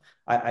tough.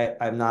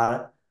 I'm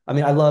not. I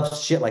mean, I love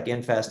shit like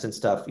Infest and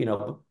stuff,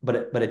 but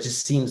it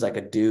just seems like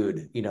a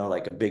dude,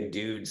 like a big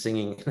dude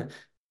singing.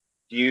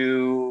 Do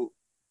you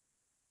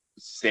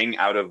sing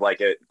out of like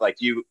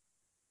you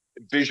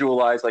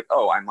visualize like,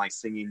 oh, I'm like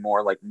singing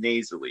more like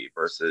nasally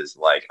versus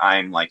like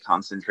I'm like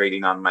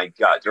concentrating on my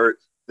gut or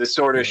the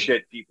sort of Yeah.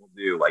 shit people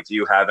do? Like, do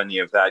you have any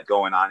of that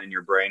going on in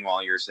your brain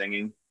while you're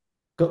singing?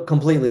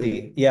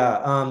 Completely.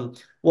 Yeah.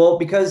 Well,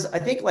 because I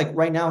think like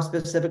right now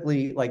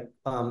specifically, like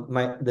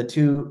the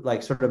two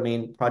like sort of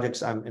main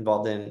projects I'm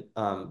involved in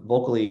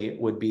vocally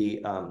would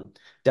be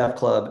Def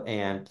Club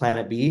and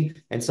Planet B.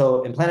 And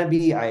so in Planet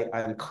B,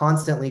 I'm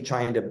constantly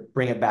trying to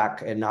bring it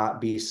back and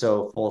not be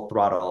so full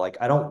throttle. Like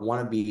I don't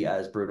want to be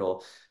as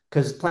brutal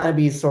because Planet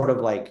B is sort of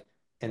like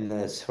in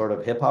this sort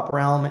of hip hop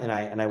realm, and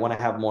I want to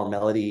have more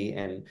melody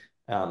and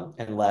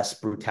less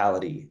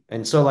brutality.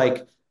 And so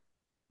like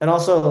and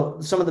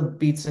also, some of the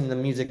beats in the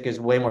music is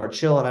way more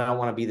chill, and I don't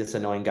want to be this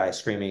annoying guy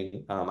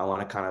screaming. I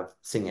want to kind of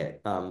sing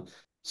it.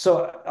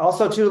 So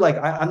also too, like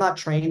I'm not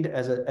trained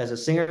as a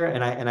singer,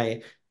 and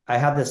I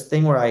have this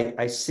thing where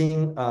I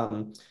sing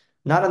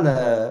not in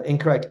the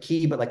incorrect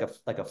key, but like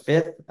a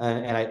fifth,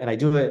 and I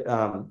do it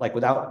like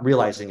without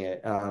realizing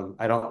it.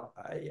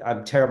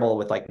 I'm terrible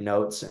with like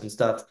notes and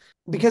stuff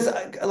because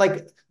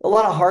like a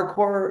lot of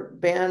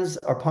hardcore bands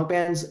or punk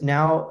bands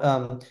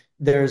now.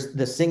 There's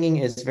the singing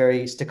is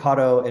very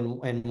staccato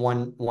and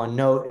one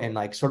note and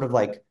like sort of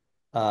like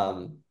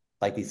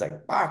these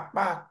like bah,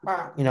 bah,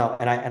 bah,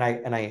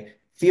 and I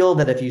feel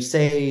that if you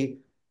say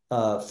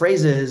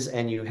phrases,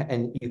 and you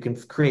can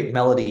create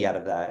melody out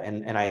of that,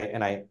 and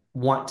I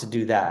want to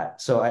do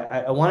that. So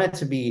I want it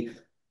to be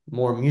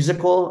more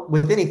musical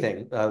with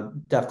anything,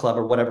 Def Club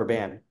or whatever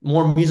band,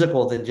 more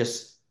musical than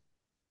just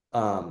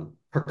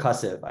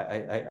percussive.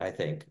 I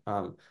think.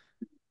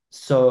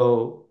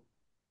 So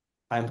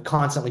I'm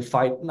constantly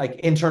like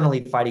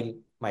internally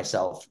fighting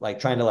myself, like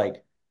trying to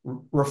like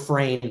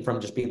refrain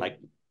from just being like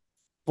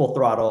full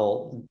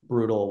throttle,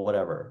 brutal,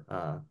 whatever.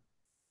 I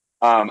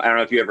don't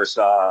know if you ever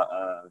saw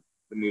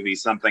the movie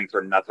Something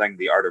for Nothing,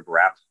 The Art of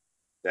Rap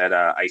that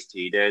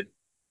Ice-T did,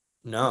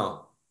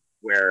 No.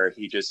 where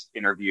he just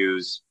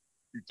interviews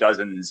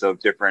dozens of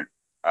different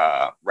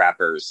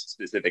rappers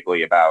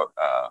specifically about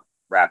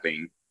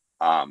rapping.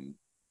 Um,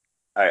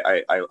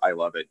 I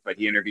love it, but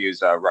he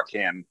interviews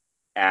Rakim,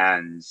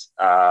 and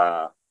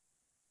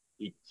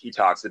he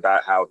talks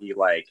about how he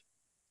like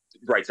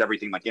writes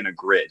everything like in a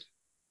grid.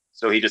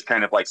 So he just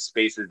kind of like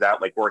spaces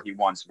out like where he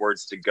wants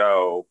words to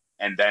go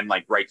and then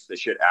like writes the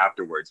shit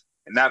afterwards.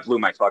 And that blew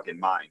my fucking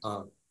mind.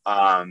 Uh,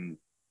 Um,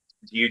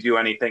 do you do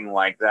anything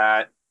like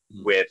that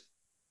with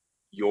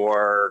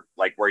your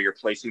like where you're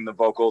placing the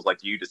vocals? Like,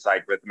 do you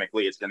decide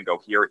rhythmically it's going to go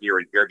here, here,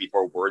 and here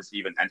before words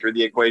even enter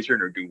the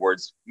equation, or do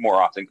words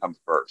more often come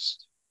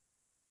first?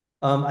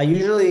 I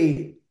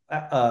usually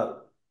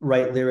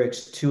write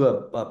lyrics to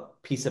a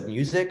piece of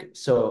music,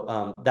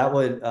 so that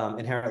would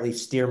inherently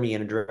steer me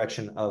in a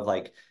direction of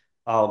like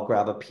I'll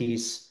grab a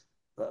piece,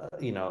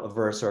 a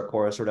verse or a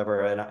chorus or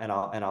whatever, and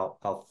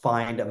I'll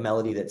find a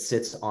melody that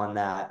sits on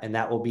that, and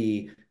that will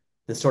be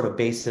the sort of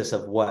basis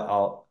of what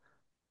I'll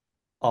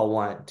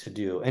want to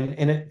do.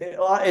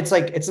 It's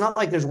like it's not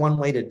like there's one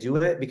way to do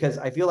it because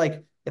I feel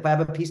like if I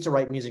have a piece to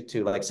write music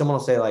to, like someone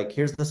will say like,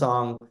 here's the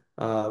song,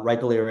 write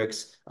the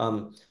lyrics,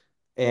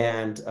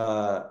 and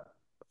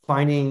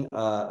finding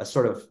a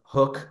sort of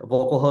hook, a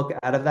vocal hook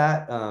out of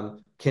that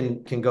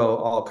can go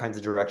all kinds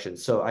of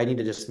directions. So I need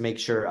to just make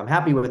sure I'm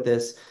happy with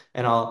this,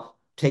 and I'll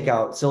take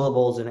out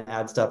syllables and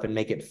add stuff and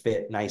make it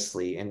fit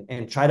nicely,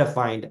 and try to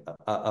find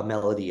a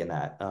melody in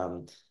that.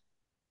 And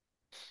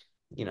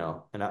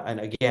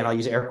again, I'll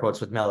use air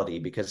quotes with melody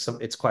because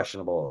it's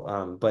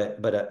questionable. But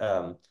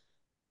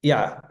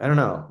yeah, I don't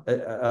know.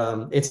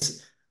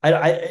 It's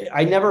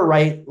I never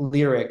write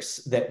lyrics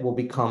that will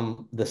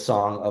become the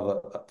song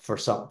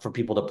for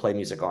people to play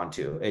music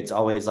onto. It's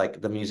always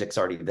like the music's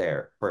already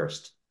there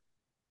first.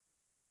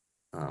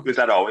 Was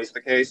that always the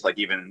case? Like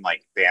even in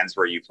like bands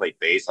where you played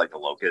bass, like the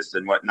Locust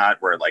and whatnot,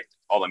 where like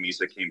all the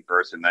music came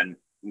first and then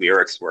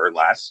lyrics were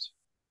last?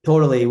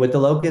 Totally. With the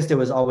Locust, it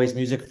was always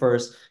music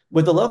first.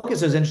 With the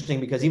Locust, it was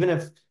interesting because even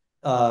if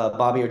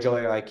Bobby or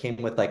Joey or I came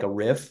with like a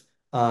riff,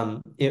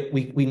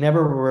 we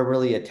never were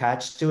really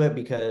attached to it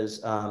because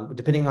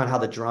depending on how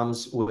the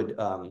drums would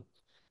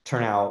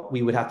turn out,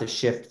 we would have to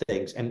shift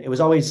things. And it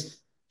was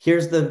always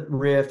here's the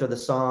riff or the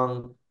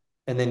song,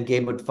 and then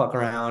Gabe would fuck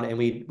around, and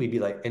we'd be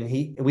like, and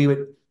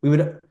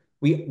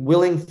we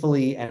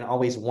willingly and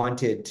always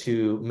wanted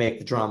to make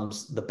the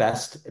drums the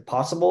best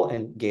possible,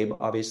 and Gabe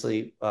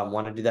obviously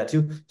wanted to do that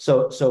too.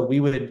 So we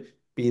would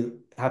be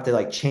have to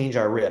like change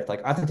our riff.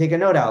 Like I have to take a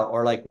note out,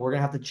 or like we're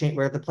gonna have to change.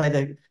 We have to play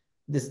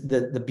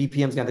the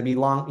BPM's gonna have to be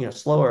long,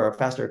 slower or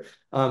faster.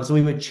 So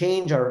we would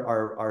change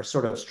our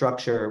sort of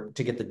structure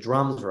to get the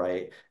drums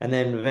right, and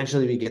then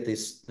eventually we get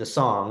the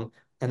song.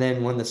 And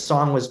then when the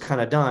song was kind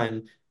of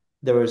done,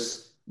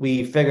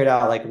 we figured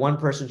out like one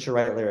person should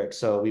write lyrics.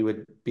 So we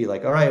would be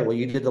like, all right, well,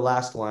 you did the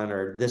last one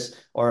or this,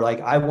 or like,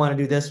 I want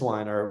to do this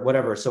one or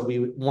whatever. So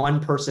one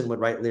person would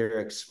write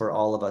lyrics for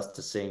all of us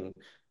to sing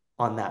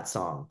on that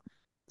song.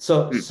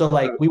 So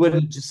like we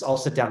wouldn't just all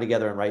sit down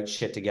together and write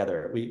shit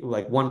together. We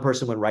like one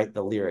person would write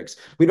the lyrics.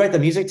 We'd write the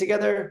music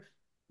together,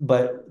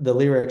 but the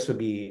lyrics would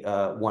be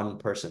one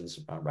person's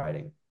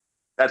writing.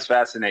 That's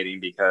fascinating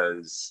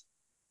because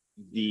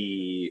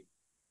the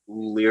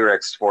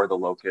lyrics for the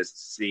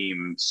Locusts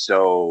seem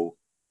so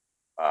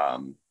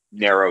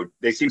narrowed.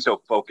 They seem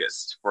so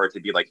focused for it to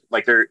be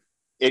like they're.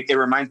 It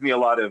reminds me a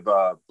lot of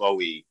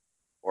Bowie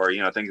or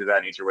things of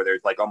that nature where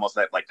there's like almost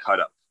that like cut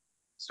up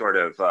sort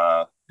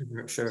of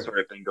Sure. sort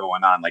of thing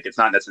going on. Like it's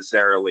not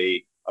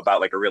necessarily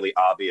about like a really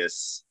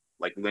obvious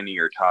like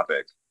linear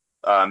topic.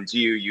 Do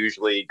you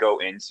usually go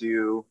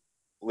into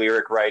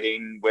lyric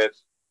writing with,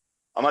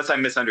 unless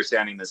I'm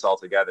misunderstanding this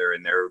altogether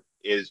and there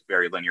is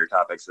very linear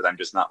topics that I'm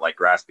just not like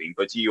grasping,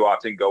 but do you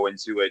often go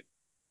into it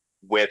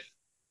with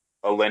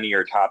a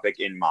linear topic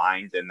in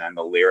mind and then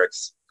the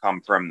lyrics come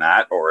from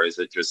that? Or is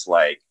it just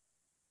like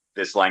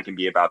this line can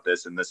be about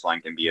this and this line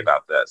can be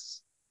about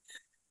this?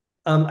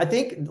 I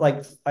think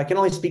like I can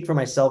only speak for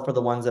myself for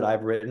the ones that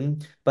I've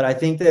written, but I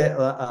think that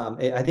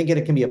I think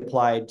it can be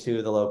applied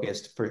to the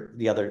Locust for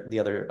the other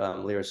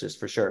lyricists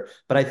for sure.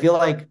 But I feel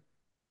like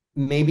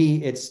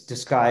maybe it's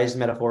disguised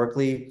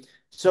metaphorically,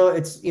 so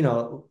it's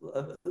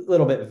a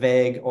little bit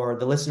vague, or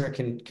the listener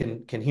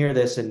can hear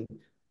this and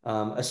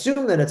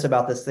assume that it's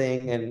about this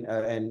thing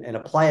and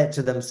apply it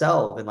to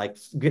themselves and like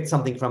get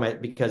something from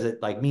it because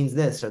it like means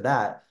this or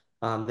that.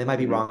 They might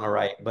be Mm-hmm. wrong or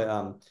right,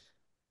 but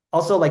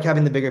also like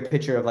having the bigger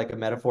picture of like a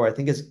metaphor, I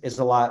think is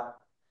a lot.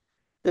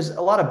 there's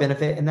a lot of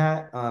benefit in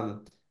that.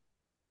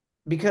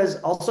 Because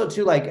also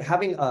too, like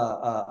having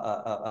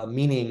a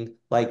meaning,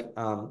 like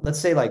let's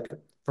say like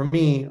for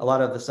me, a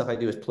lot of the stuff I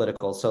do is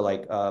political. So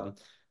like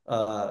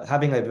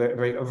having a very,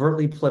 very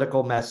overtly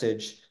political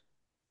message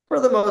for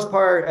the most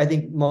part, I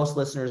think most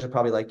listeners are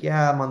probably like,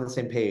 yeah, I'm on the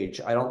same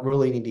page. I don't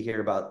really need to hear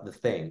about the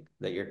thing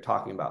that you're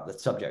talking about, the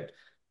subject.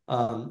 So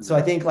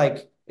I Mhm. think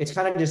like it's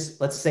kind of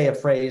just, let's say a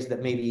phrase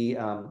that maybe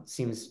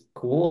seems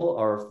cool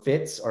or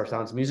fits or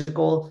sounds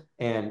musical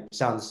and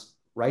sounds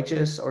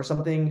righteous or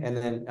something, and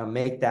then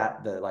make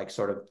that the like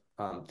sort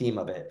of theme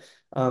of it.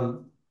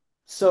 Um,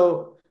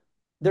 so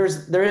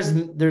there's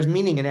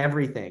meaning in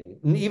everything,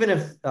 even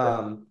if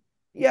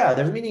yeah,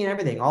 there's meaning in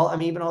everything. All I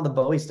mean, even all the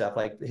Bowie stuff,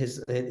 like his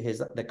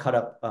the cut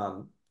up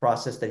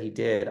process that he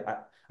did.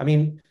 I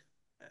mean,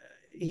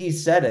 he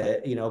said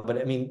it, but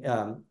I mean,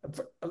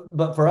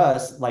 but for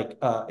us, like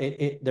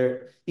it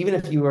there, even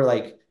if you were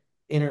like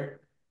inter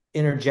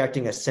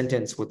interjecting a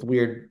sentence with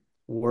weird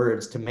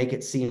words to make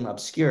it seem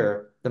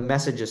obscure, the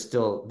message is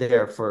still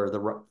there for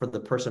the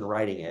person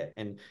writing it.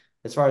 And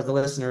as far as the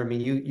listener, I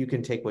mean, you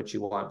can take what you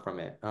want from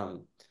it.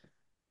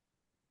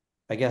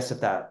 I guess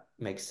if that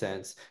makes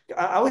sense.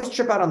 I always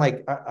trip out on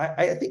like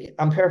I think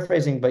I'm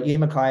paraphrasing, but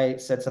Ian MacKaye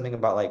said something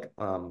about like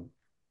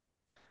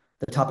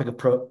the topic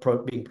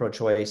of being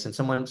pro-choice, and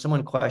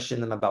someone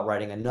questioned them about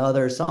writing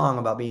another song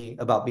about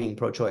being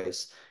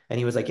pro-choice, and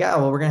he was like, "Yeah,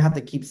 well, we're gonna have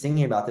to keep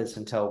singing about this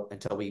until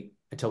we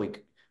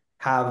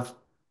have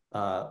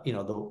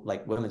the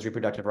like women's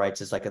reproductive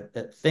rights is like a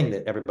thing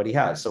that everybody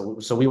has.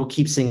 So we will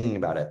keep singing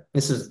about it."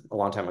 This is a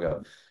long time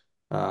ago,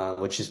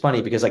 which is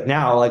funny because like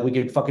now, like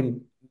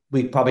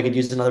we probably could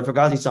use another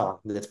Fugazi song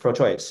that's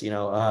pro-choice,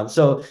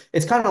 So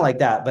it's kind of like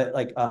that, but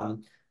like,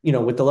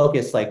 with the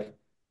Locust, like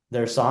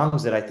there are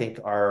songs that I think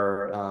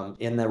are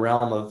in the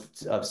realm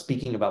of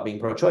speaking about being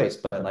pro-choice,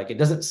 but like it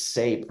doesn't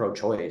say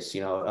pro-choice,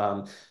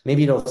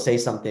 maybe it'll say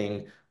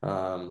something,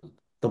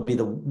 there'll be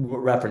the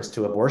reference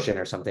to abortion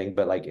or something,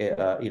 but like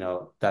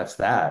that's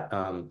that.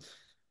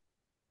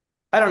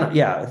 I don't know.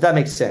 Yeah, if that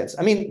makes sense.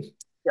 I mean,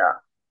 Yeah,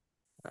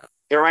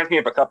 it reminds me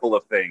of a couple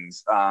of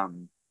things.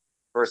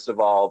 First of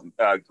all,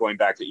 going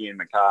back to Ian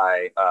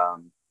MacKaye,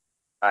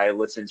 I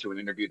listened to an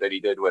interview that he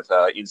did with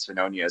Ian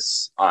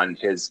Svenonius on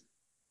his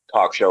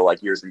talk show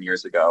like years and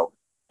years ago,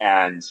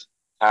 and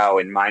how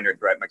in Minor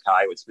Threat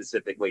MacKaye would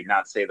specifically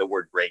not say the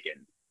word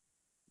Reagan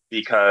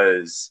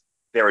because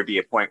there would be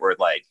a point where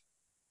like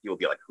you'll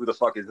be like, "Who the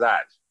fuck is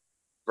that?"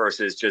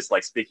 Versus just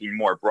like speaking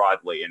more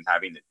broadly and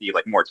having it be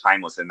like more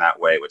timeless in that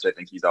way, which I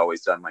think he's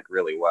always done like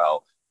really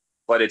well.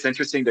 But it's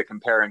interesting to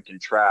compare and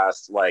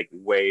contrast like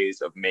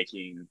ways of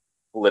making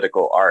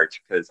political art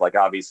because like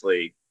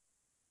obviously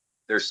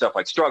there's stuff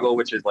like Struggle,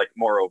 which is like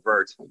more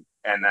overt,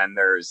 and then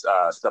there's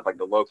stuff like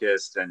The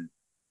Locust and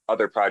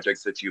other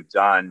projects that you've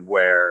done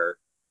where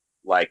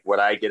like what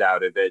I get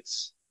out of it,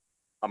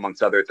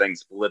 amongst other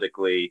things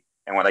politically,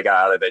 and what I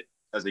got out of it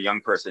as a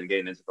young person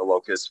getting into The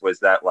Locust was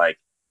that like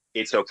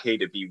it's okay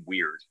to be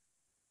weird,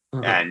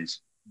 uh-huh. and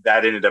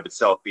that in and of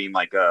itself being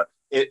like a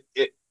it.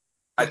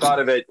 I thought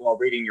of it while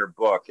reading your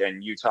book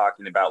and you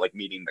talking about like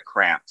meeting the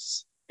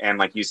Cramps, and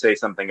like you say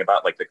something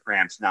about like the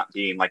Cramps not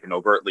being like an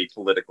overtly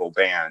political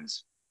band,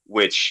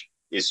 which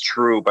is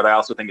true, but I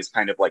also think it's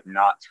kind of like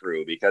not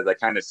true because I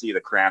kind of see the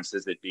Cramps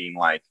as it being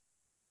like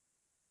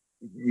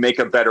make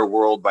a better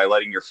world by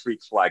letting your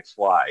freak flag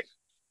fly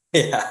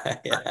Yeah,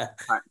 yeah.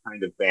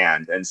 kind of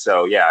band. And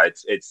so yeah,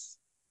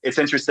 it's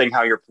interesting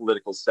how your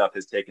political stuff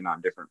has taken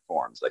on different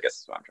forms. I guess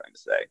is what I'm trying to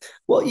say.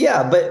 Well,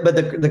 yeah, but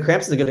the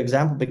Cramps is a good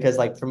example because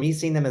like for me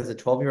seeing them as a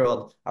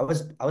 12-year-old, I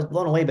was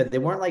blown away, but they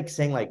weren't like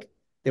saying like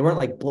they weren't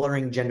like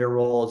blurring gender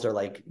roles or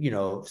like,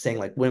 saying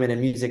like women in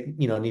music,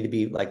 need to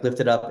be like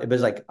lifted up. It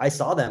was like I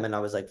saw them and I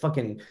was like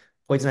fucking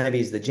Poison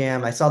Ivy's the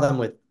jam. I saw them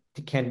with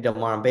Candy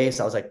Delmar on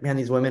bass. I was like, man,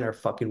 these women are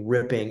fucking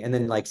ripping. And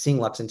then like seeing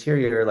Lux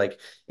Interior like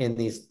in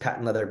these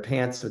patent leather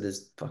pants with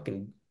his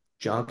fucking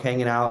junk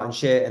hanging out and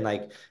shit and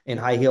like in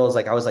high heels,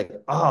 like I was like,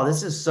 oh,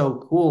 this is so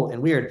cool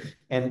and weird.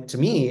 And to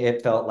me,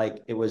 it felt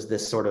like it was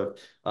this sort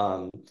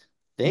of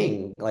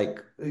thing,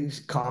 like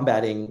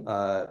combating,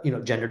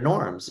 gender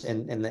norms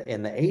in the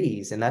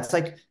 80s. And that's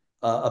like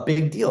a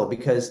big deal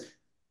because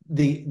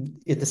the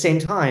at the same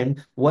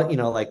time,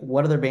 like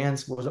what other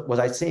bands was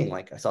I seeing?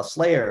 Like I saw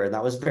Slayer, and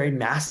that was very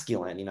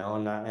masculine,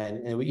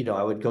 and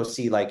I would go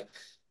see like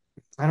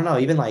I don't know,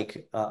 even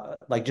like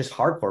just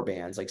hardcore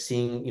bands, like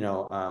seeing,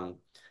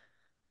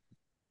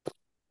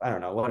 I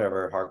don't know,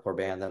 whatever hardcore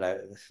band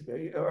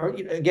that or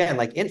again,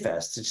 like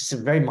Infest. It's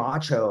just very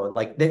macho.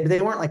 Like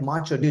they weren't like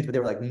macho dudes, but they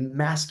were like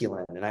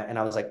masculine. And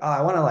I was like, oh,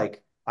 I want to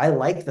like, I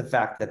like the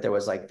fact that there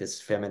was like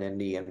this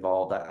femininity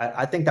involved.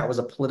 I think that was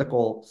a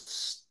political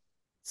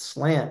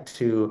slant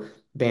to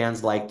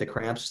bands like the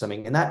Cramps or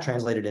something, and that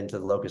translated into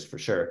the Locust for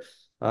sure.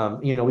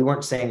 We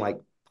weren't saying like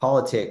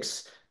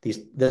politics.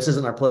 This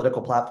isn't our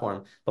political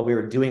platform, but we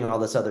were doing all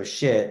this other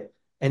shit.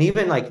 And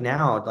even like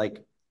now,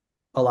 like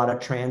a lot of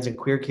trans and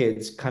queer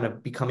kids kind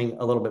of becoming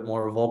a little bit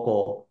more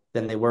vocal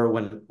than they were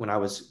when I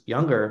was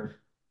younger.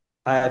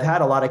 I've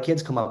had a lot of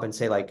kids come up and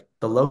say like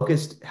the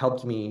locust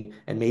helped me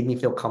and made me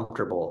feel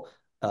comfortable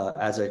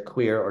as a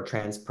queer or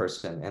trans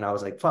person. And I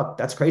was like, fuck,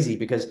 that's crazy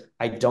because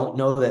I don't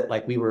know that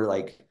like we were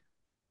like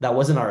that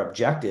wasn't our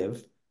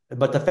objective.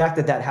 But the fact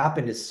that that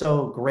happened is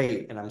so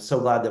great, and I'm so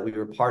glad that we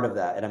were part of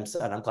that, and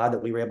I'm glad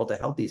that we were able to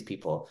help these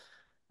people.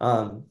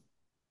 Um,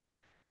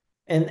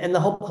 and the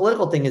whole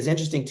political thing is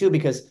interesting too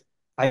because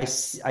I've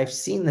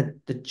seen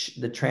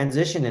the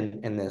transition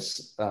in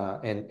this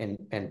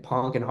in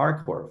punk and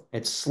hardcore.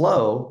 It's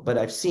slow, but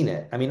I've seen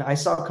it. I mean, I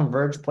saw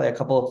Converge play a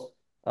couple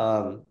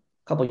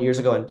years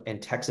ago in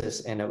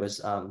Texas, and it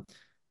was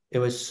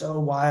so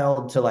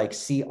wild to like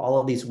see all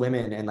of these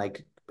women and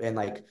like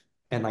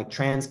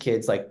trans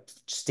kids like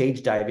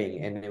stage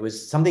diving, and it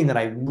was something that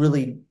I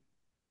really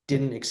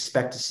didn't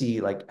expect to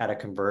see like at a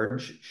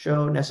Converge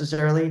show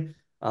necessarily.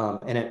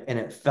 And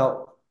it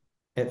felt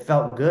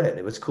good.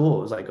 It was cool.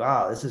 It was like,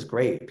 wow, this is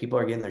great. People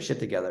are getting their shit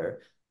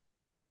together.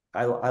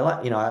 I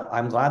like,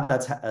 I'm glad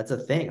that's a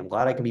thing. I'm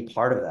glad I can be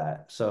part of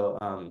that.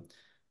 So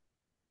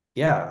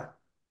yeah,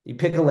 you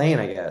pick a lane,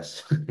 I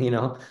guess, you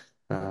know.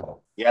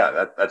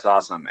 Yeah, that's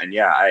awesome. And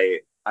yeah,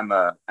 I'm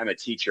a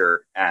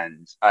teacher,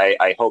 and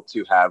I hope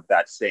to have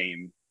that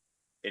same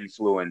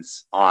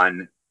influence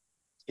on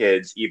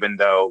kids, even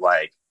though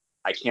like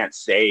I can't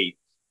say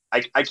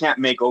I can't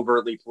make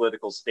overtly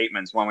political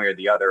statements one way or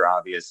the other,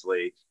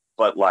 obviously,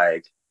 but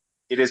like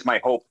it is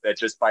my hope that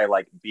just by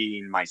like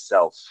being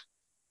myself,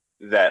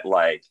 that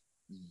like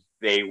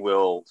they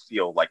will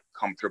feel like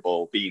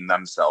comfortable being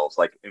themselves,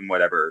 like in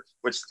whatever,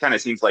 which kind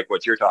of seems like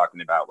what you're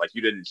talking about. Like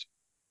you didn't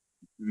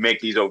make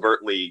these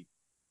overtly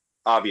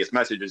obvious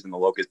messages in the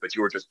locus, but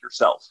you were just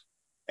yourself.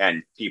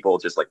 And people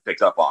just like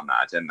picked up on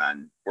that and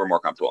then were more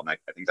comfortable. And I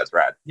think that's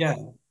rad. Yeah.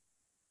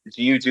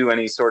 Do you do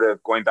any sort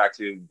of going back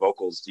to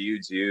vocals? Do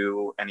you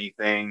do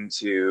anything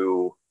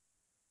to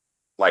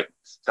like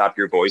stop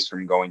your voice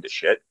from going to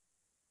shit?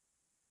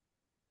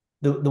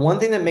 The one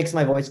thing that makes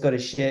my voice go to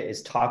shit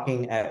is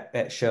talking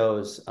at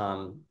shows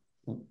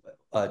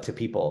to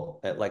people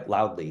like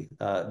loudly.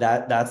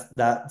 That's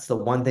the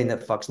one thing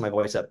that fucks my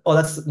voice up. Oh,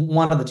 that's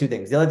one of the two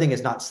things. The other thing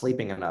is not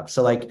sleeping enough.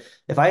 So like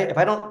if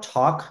I don't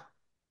talk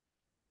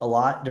a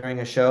lot during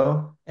a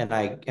show and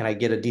I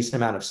get a decent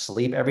amount of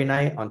sleep every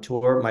night on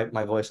tour,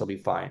 my voice will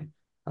be fine.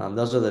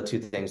 Those are the two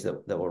things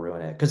that will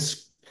ruin it.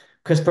 Because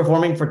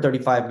performing for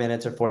 35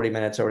 minutes or 40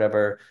 minutes or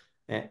whatever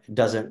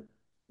doesn't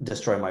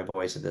destroy my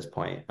voice at this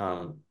point.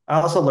 I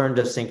also learned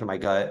to sing from my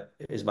gut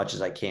as much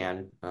as I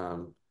can.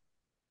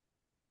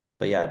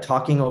 But yeah,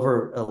 talking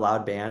over a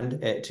loud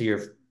band to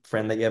your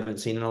friend that you haven't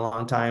seen in a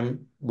long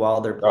time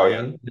while they're Oh yeah.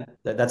 playing,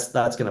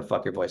 that's gonna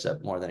fuck your voice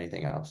up more than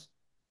anything else.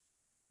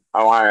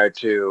 I wanted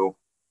to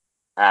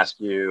ask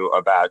you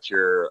about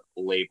your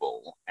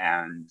label,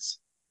 and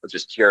I was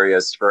just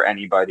curious for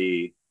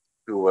anybody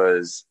who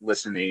was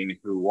listening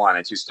who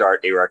wanted to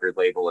start a record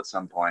label at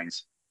some point.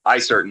 I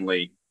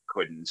certainly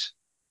couldn't.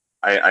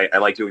 I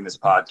like doing this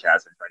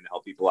podcast and trying to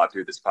help people out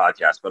through this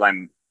podcast, but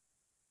I'm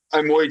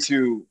way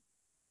too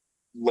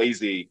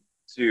lazy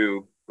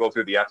to go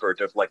through the effort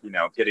of like,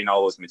 getting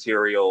all those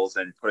materials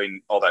and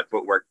putting all that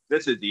footwork.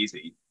 This is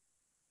easy.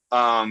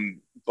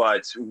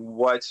 But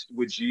what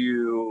would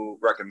you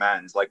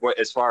recommend? Like what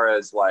as far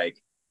as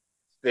like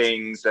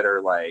things that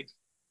are like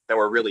that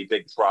were really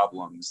big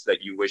problems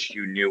that you wish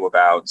you knew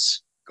about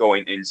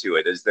going into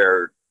it? Is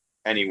there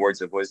any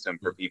words of wisdom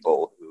for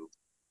people who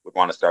would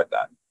want to start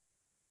that?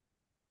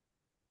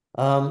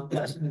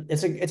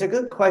 It's a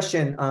good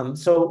question.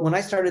 So when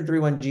I started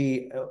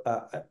 31G,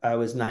 I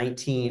was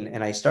 19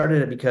 and I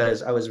started it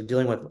because I was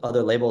dealing with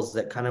other labels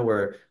that kind of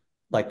were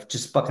like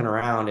just fucking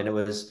around and it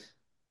was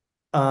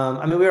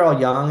I mean we were all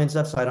young and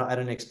stuff, so I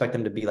didn't expect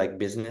them to be like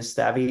business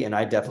savvy and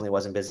I definitely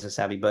wasn't business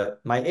savvy,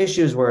 but my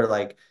issues were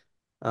like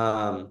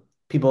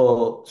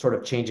people sort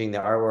of changing the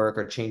artwork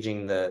or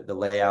changing the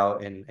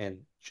layout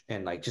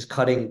and like just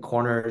cutting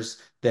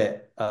corners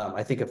that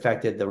I think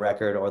affected the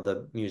record or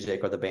the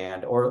music or the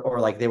band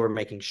or like they were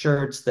making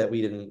shirts that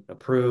we didn't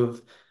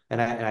approve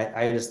and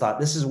I just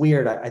thought this is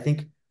weird. I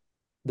think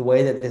the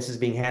way that this is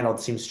being handled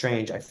seems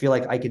strange. I feel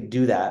like I could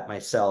do that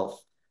myself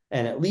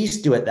and at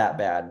least do it that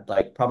bad,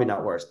 like probably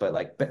not worse, but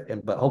like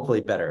but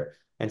hopefully better.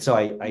 And so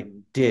I Mm-hmm.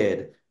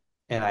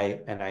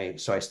 did,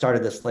 so I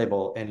started this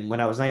label. And when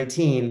I was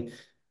 19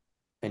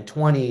 and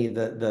 20,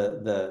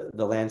 the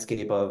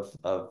landscape of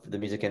the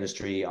music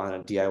industry on a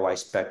DIY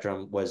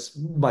spectrum was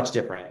much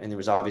different. And there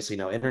was obviously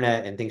no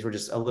internet and things were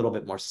just a little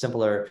bit more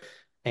simpler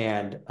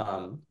and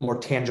more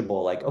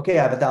tangible. Like, okay,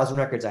 I have 1,000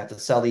 records. I have to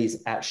sell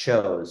these at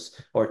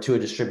shows or to a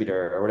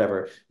distributor or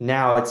whatever.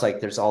 Now it's like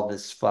there's all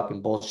this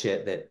fucking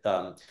bullshit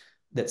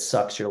that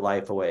sucks your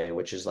life away,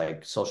 which is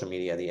like social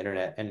media, the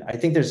internet. And I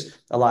think there's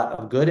a lot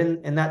of good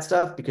in that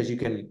stuff because you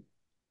can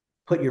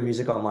put your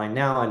music online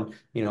now and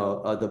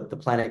the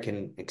planet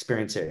can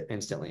experience it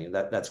instantly.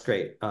 That's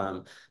great.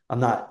 I'm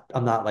not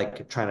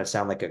like trying to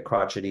sound like a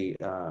crotchety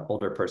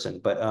older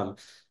person, but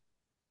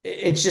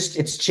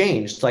it's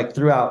changed like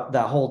throughout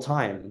that whole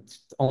time,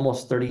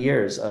 almost 30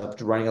 years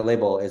of running a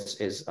label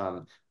is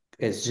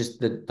is just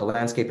the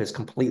landscape has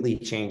completely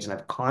changed, and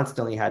I've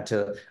constantly had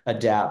to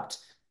adapt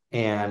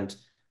and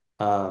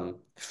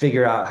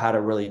figure out how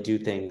to really do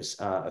things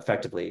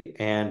effectively.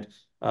 And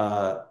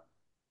uh,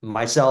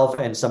 myself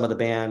and some of the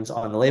bands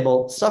on the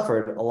label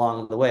suffered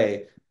along the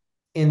way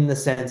in the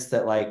sense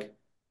that like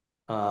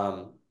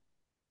um,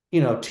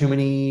 too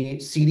many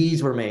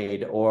CDs were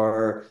made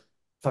or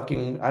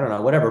fucking, I don't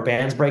know, whatever,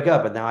 bands break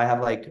up. And now I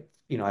have like,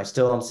 I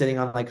still am sitting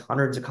on like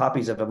hundreds of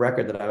copies of a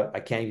record that I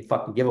can't even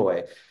fucking give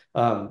away.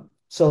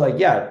 So like,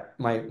 yeah,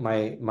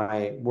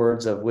 my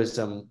words of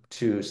wisdom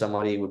to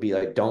somebody would be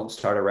like, don't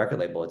start a record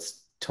label.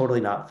 It's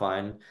totally not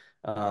fun.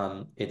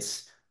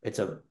 It's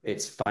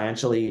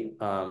financially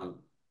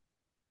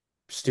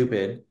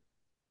stupid.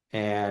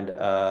 And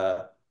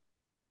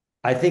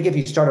I think if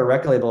you start a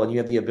record label and you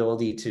have the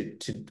ability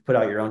to put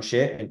out your own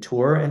shit and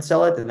tour and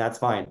sell it, then that's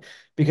fine.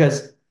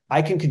 Because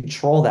I can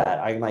control that.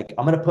 I'm like,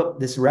 I'm gonna put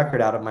this record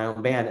out of my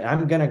own band and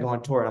I'm gonna go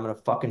on tour and I'm gonna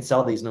fucking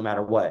sell these no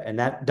matter what. And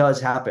that does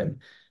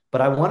happen.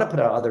 But I want to put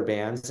out other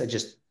bands.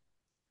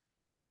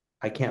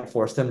 I can't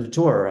force them to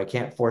tour. I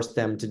can't force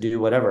them to do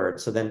whatever.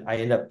 So then I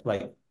end up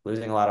like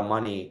losing a lot of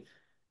money.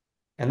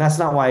 And that's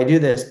not why I do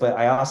this, but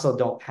I also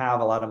don't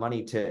have a lot of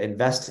money to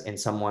invest in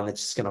someone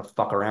that's just gonna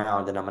fuck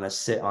around and I'm gonna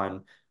sit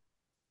on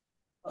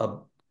a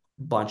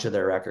bunch of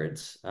their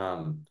records.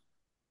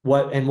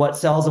 What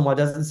sells and what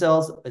doesn't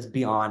sell is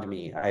beyond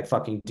me. I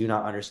fucking do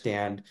not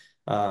understand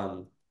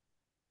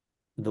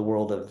the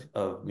world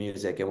of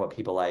music and what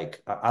people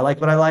like. I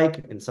like what I like,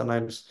 and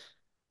sometimes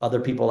other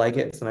people like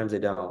it, and sometimes they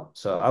don't.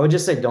 So I would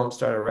just say don't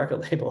start a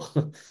record label.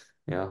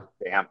 Yeah.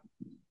 Damn.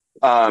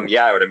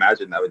 Yeah, I would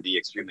imagine that would be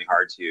extremely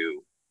hard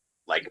to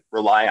like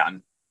rely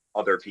on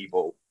other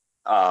people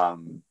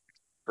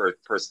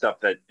for stuff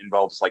that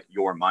involves like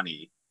your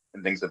money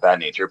and things of that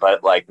nature.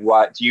 But like,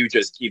 what do you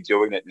just keep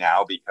doing it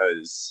now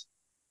because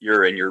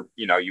you're in your,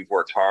 you've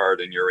worked hard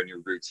and you're in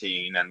your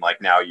routine and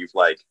like now you've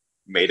like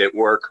made it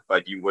work,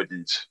 but you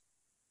wouldn't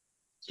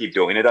keep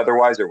doing it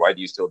otherwise, or why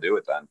do you still do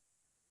it then?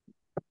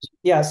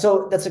 Yeah,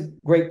 so that's a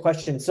great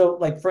question. So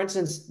like for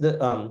instance,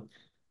 the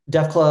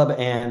Def Club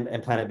and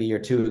Planet B are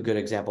two good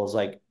examples.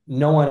 Like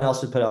no one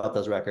else would put out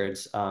those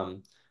records.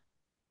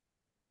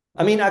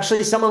 I mean,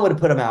 actually, someone would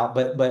have put them out,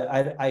 but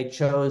I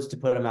chose to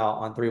put them out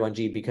on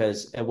 31G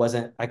because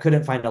I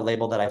couldn't find a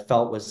label that I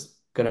felt was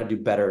gonna do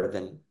better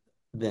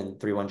than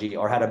 31G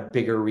or had a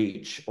bigger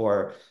reach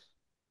or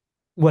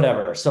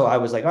whatever. So I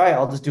was like, all right,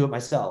 I'll just do it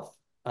myself.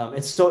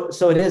 It's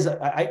so it is.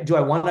 Do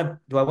I want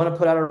to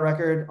put out a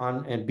record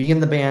on and be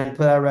in the band,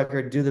 put out a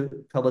record, do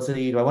the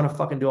publicity? Do I want to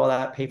fucking do all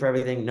that, pay for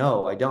everything?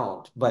 No, I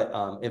don't. But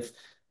if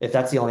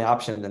that's the only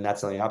option, then that's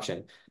the only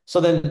option.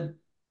 So then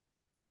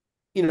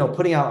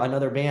putting out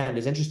another band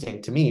is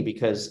interesting to me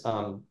because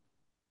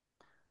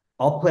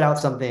I'll put out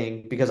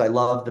something because I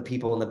love the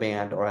people in the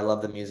band or I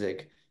love the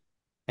music,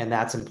 and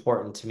that's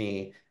important to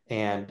me.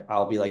 And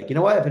I'll be like, you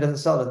know what? If it doesn't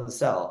sell, it doesn't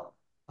sell.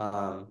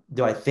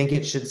 Do I think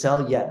it should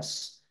sell?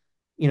 Yes.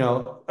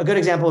 A good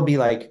example would be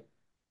like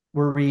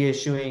we're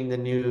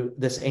reissuing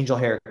this Angel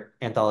Hair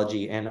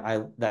anthology, and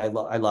I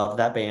love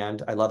that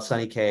band. I love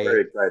Sunny I'm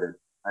very K. excited.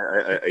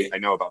 I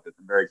know about this.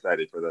 I'm very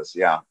excited for this.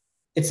 Yeah.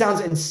 It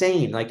sounds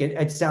insane. Like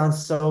it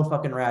sounds so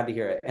fucking rad to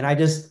hear it. And I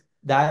just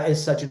that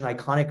is such an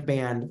iconic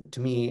band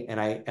to me. And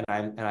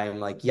I'm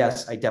like,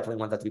 yes, I definitely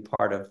want that to be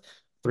part of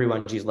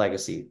 31G's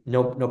legacy.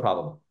 No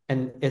problem.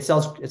 And it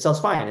sells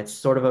fine. It's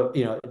sort of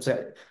it's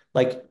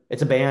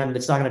a band.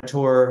 It's not gonna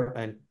tour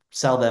and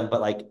sell them,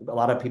 but like a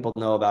lot of people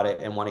know about it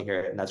and want to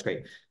hear it, and that's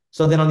great.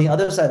 So then on the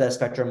other side of that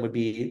spectrum would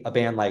be a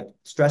band like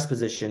Stress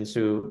Positions,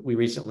 who we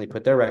recently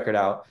put their record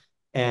out.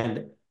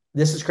 And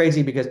this is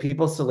crazy because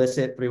people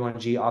solicit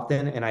 31G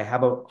often, and I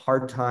have a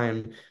hard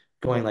time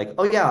going like,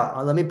 oh yeah,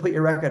 let me put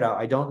your record out.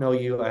 I don't know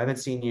you, I haven't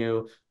seen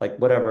you, like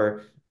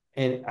whatever.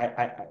 And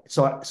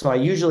so I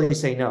usually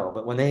say no.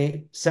 But when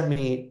they sent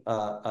me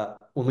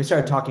when we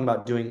started talking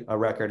about doing a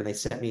record and they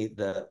sent me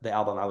the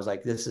album, I was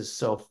like, this is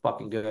so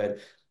fucking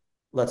good.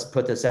 Let's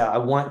put this out. I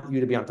want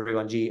you to be on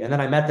 31G. And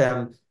then I met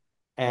them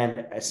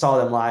and I saw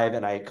them live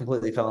and I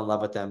completely fell in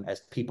love with them as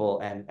people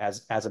and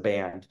as a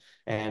band.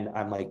 And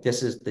I'm like,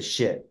 this is the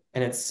shit.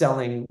 And it's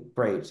selling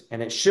great.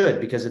 And it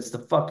should because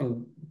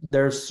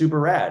they're super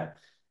rad.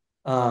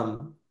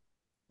 Um,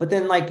 but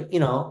then like,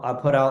 I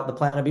put out the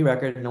Planet B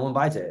record and no one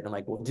buys it. And I'm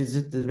like, well,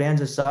 does the band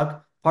just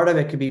suck? Part of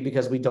it could be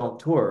because we don't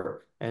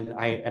tour. And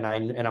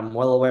I'm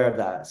well aware of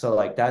that. So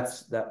like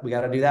that we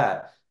got to do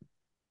that.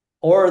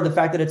 Or the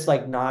fact that it's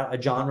like not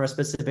a genre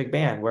specific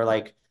band where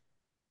like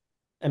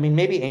I mean,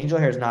 maybe Angel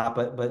Hair is not,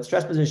 but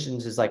Stress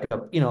Positions is like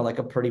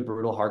a pretty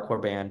brutal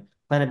hardcore band.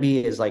 Planet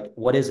B is like,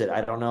 what is it?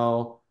 I don't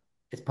know.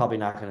 It's probably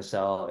not going to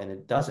sell, and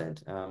it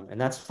doesn't,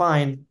 and that's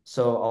fine.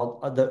 So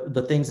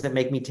the things that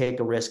make me take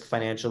a risk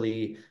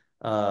financially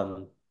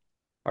um,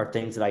 are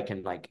things that I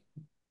can like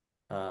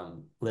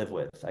live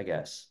with, I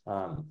guess.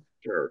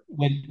 Sure.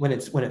 When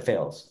it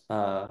fails,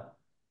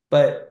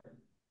 but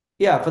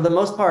yeah, for the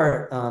most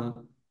part,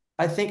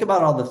 I think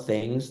about all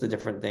the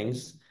different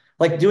things.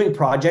 Like doing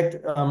project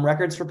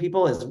records for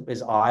people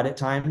is odd at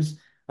times.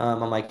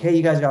 I'm like, hey,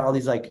 you guys got all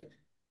these like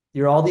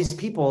you're all these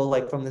people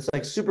like from this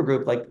like super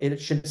group, like it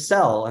should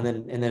sell, and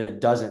then it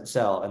doesn't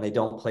sell, and they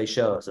don't play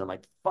shows. And I'm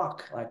like,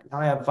 fuck, like now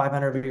I have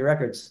 500 of your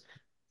records,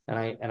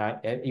 and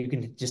you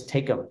can just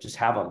take them, just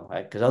have them,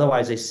 like, because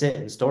otherwise they sit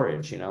in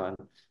storage, and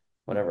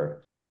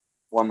whatever.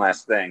 One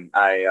last thing,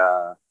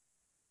 I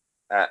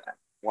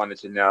wanted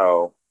to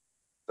know.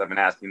 I've been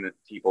asking the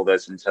people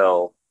this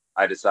until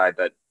I decide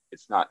that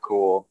it's not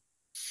cool,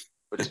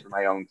 but just for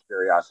my own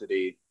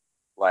curiosity,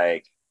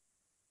 like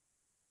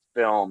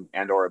film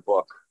and or a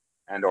book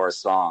and or a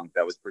song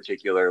that was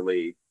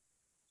particularly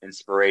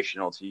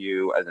inspirational to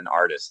you as an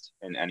artist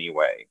in any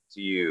way.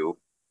 Do you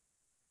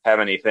have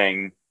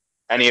anything,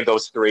 any of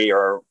those three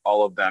or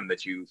all of them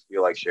that you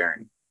feel like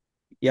sharing?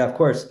 Yeah, of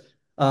course.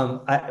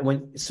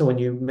 When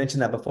you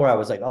mentioned that before, I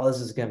was like, oh,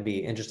 this is going to be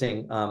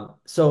interesting.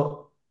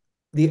 So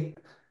the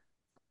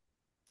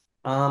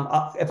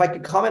if I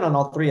could comment on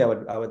all three, I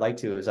would like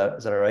to. Is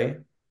that all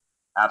right?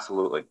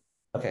 Absolutely.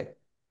 Okay.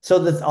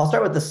 So I'll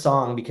start with the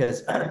song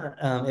because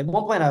at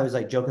one point I was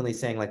like jokingly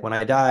saying like when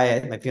I die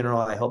at my funeral,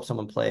 I hope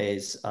someone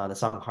plays the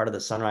song "Heart of the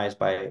Sunrise"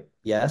 by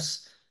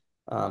Yes,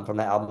 from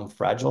the album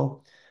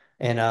Fragile,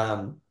 and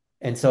um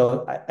and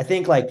so I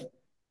think like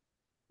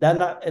that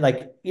not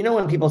like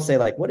when people say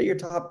like what are your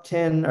top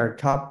 10 or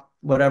top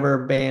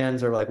whatever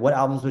bands or like what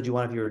albums would you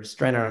want if you were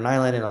stranded on an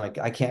island, and like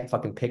I can't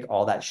fucking pick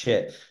all that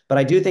shit, but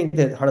I do think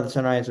that Heart of the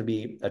Sunrise would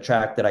be a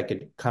track that I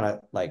could kind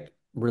of like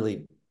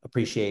really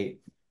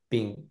appreciate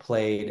being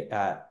played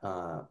at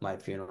my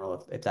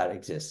funeral if that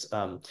exists.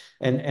 And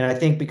I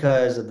think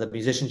because of the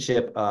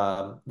musicianship,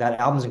 that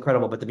album's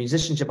incredible, but the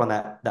musicianship on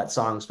that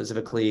song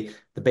specifically,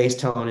 the bass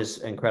tone is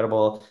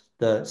incredible,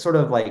 the sort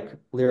of like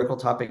lyrical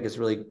topic is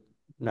really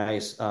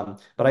nice.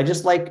 But I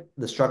just like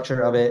the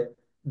structure of it,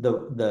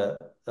 the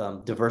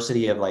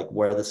diversity of like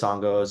where the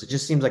song goes. It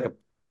just seems like a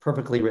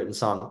perfectly written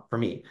song for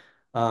me.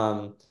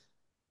 And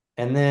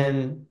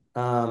then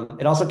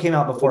it also came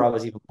out before I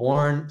was even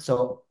born.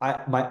 So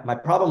my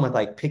problem with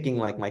like picking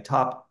like my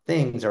top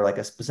things or like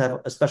a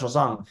special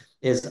song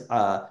is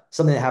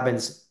something that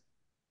happens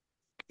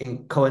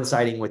in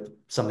coinciding with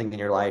something in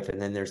your life, and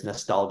then there's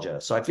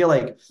nostalgia. So I feel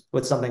like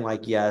with something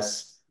like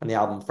Yes and the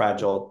album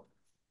Fragile,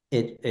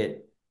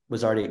 it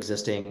was already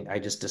existing. I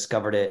just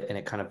discovered it and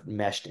it kind of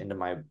meshed into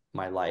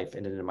my life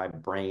and into my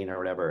brain or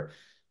whatever.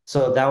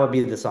 So that would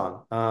be the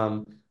song.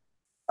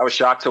 I was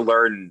shocked to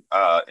learn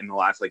in the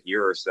last like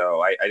year or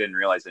so. I didn't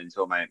realize it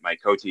until my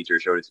co-teacher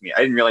showed it to me. I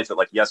didn't realize that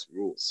like Yes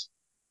rules.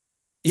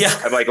 Yeah.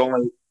 I've like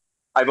only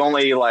I've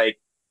only like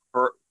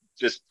per,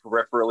 just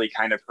peripherally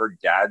kind of heard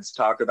dads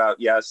talk about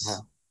Yes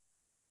and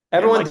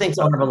Everyone like thinks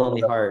stuff. Owner of a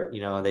Lonely Heart,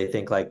 they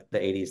think like the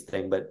 80s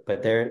thing, but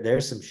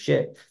there's some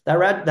shit. That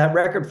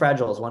record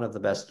Fragile is one of the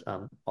best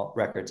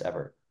records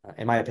ever,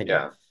 in my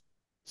opinion. Yeah.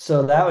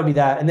 So that would be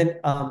that. And then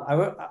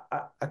I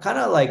kind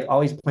of like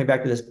always point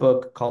back to this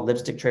book called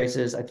Lipstick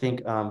Traces. I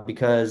think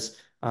because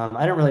I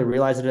didn't really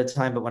realize it at the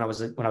time, but when I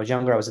was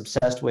younger, I was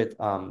obsessed with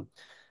the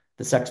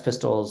Sex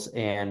Pistols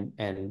and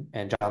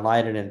John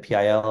Lydon and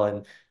PIL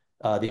and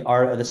the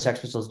art of the Sex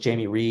Pistols,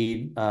 Jamie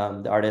Reed,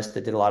 the artist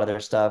that did a lot of their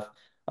stuff.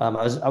 I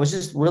was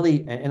just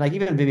really and like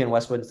even Vivian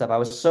Westwood and stuff. I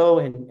was so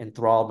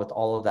enthralled with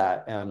all of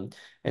that.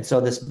 And so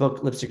this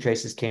book, Lipstick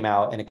Traces, came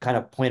out and it kind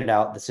of pointed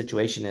out the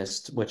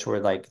Situationists, which were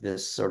like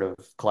this sort of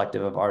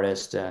collective of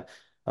artists.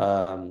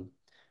 Um,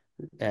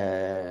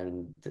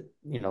 and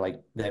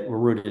like that were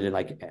rooted in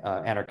like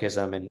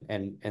anarchism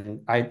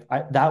and I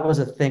that was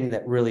a thing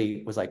that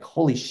really was like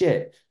holy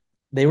shit,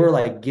 they were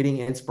like getting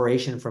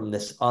inspiration from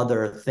this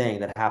other thing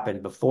that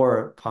happened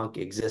before punk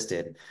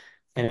existed,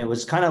 and it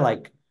was kind of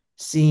like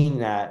seeing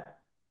that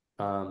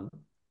um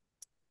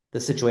the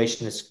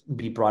situation is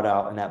be brought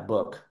out in that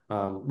book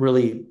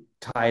really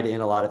tied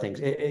in a lot of things.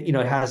 It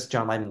has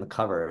John Lydon on the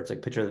cover. It's like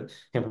a picture of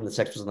him from the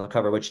Sex Pistols on the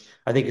cover, which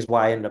I think is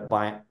why I ended up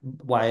buying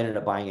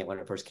it when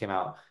it first came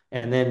out.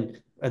 And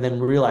then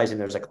realizing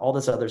there's like all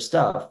this other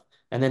stuff,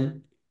 and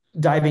then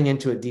diving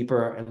into it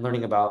deeper and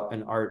learning about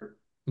an art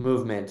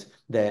movement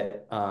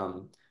that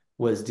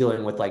was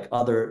dealing with like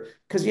other,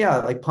 because yeah,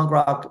 like punk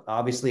rock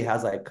obviously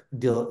has like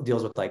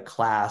deals with like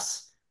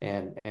class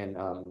and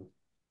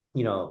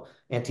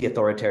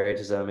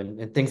anti-authoritarianism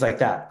and things like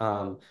that.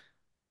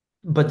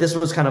 But this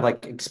was kind of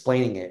like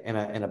explaining it in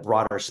a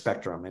broader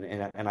spectrum.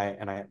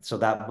 So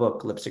that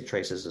book, Lipstick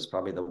Traces, is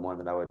probably the one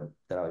that I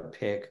would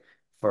pick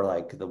for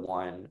like the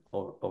one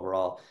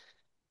overall.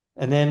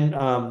 And then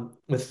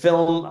with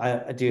film,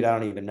 dude, I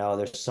don't even know.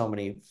 There's so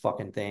many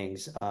fucking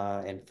things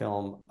in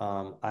film.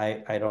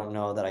 I don't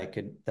know that I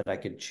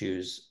could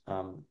choose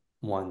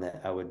one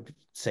that I would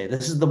say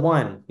this is the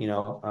one.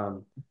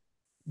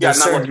 Yeah,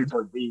 There's I'm not looking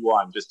certain for the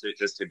one, just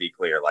to be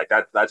clear. Like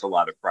that's a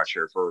lot of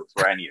pressure for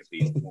any of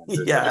these answers. But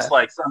just yeah.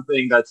 like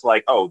something that's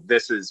like, oh,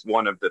 this is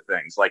one of the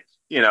things. Like,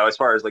 as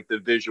far as like the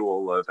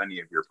visual of any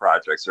of your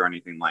projects or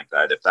anything like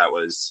that, if that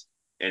was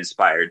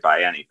inspired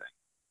by anything.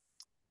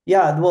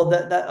 Yeah, well,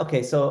 that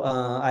okay. So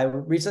I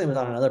recently was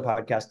on another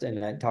podcast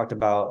and I talked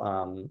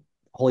about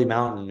Holy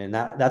Mountain, and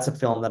that's a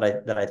film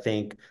that I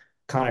think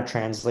kind of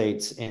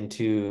translates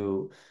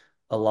into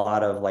a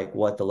lot of like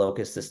what the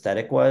Locust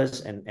aesthetic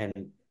was,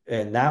 and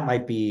that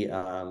might be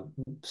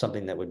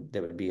something that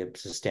would be a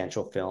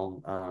substantial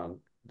film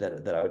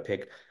that I would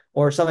pick,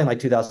 or something like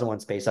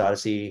 2001: Space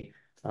Odyssey.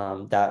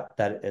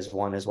 That is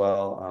one as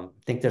well.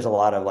 I think there's a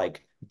lot of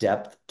like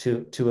depth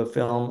to a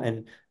film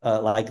and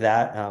like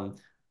that.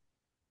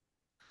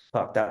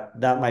 Fuck,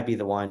 that might be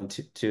the one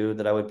too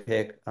that I would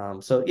pick.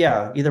 So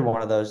yeah, either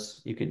one of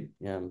those you could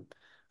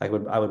I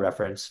would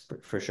reference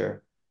for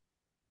sure.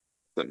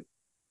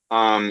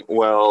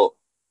 Well,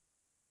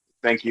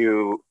 thank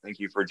you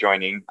for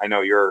joining. I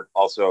know you're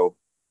also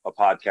a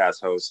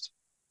podcast host,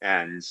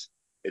 and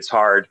it's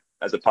hard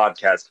as a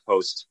podcast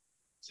host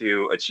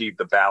to achieve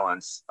the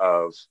balance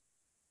of,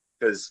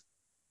 because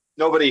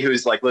nobody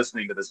who's like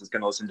listening to this is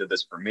going to listen to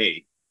this for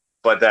me.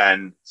 But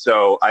then,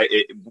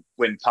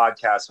 when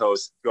podcast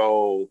hosts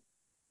go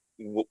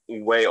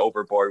way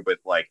overboard with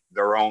like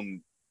their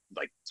own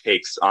like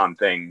takes on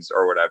things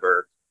or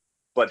whatever,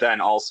 but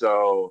then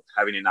also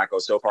having it not go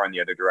so far in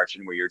the other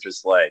direction where you're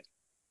just like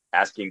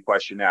asking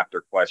question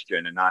after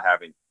question and not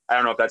having, I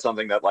don't know if that's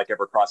something that like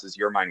ever crosses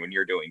your mind when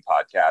you're doing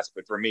podcasts,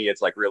 but for me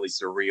it's like really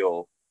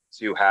surreal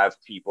to have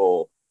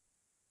people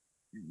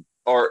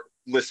or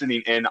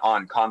listening in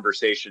on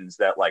conversations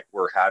that like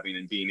we're having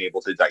and being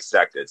able to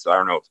dissect it. So I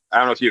don't know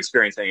if you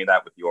experience any of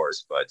that with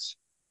yours,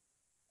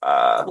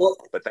 Well,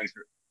 but thanks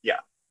for, yeah.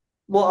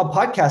 Well,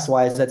 podcast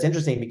wise, that's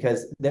interesting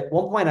because at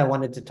one point I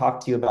wanted to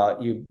talk to you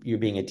about you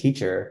being a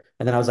teacher,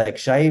 and then I was like,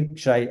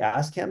 should I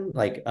ask him?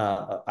 Like,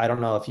 I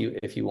don't know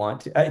if you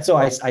want to. So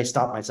I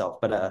stopped myself,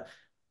 but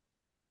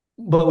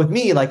with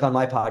me, like on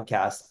my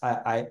podcast,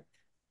 I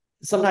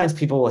sometimes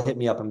people will hit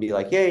me up and be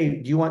like,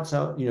 "Hey, do you want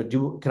some?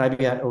 Can I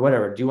be on or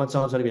whatever? Do you want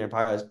so and so to be on a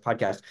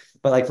podcast?"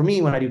 But like for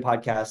me, when I do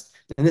podcasts,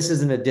 and this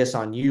isn't a diss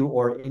on you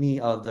or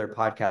any other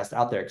podcast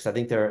out there, because I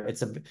think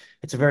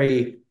it's a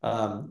very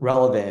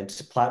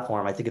relevant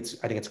platform. I think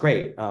it's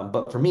great.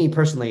 But for me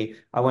personally,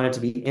 I want it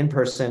to be in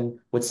person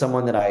with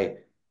someone that I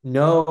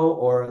know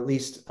or at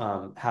least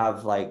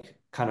have like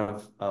kind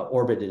of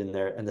orbited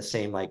in the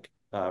same like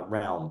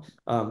realm.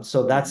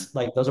 So Mhm. that's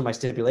like those are my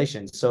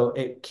stipulations. So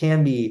it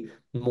can be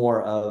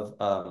more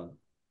of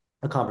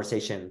a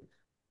conversation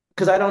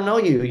because I don't know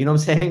you, you know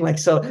what I'm saying? Like,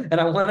 so, and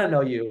I want to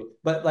know you,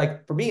 but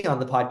like for me on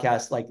the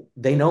podcast, like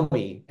they know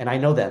me and I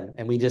know them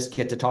and we just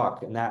get to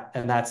talk. And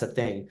that's a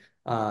thing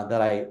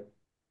that I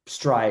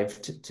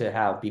strive to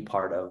have be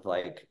part of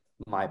like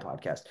my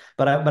podcast.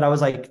 But I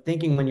was like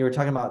thinking when you were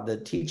talking about the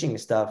teaching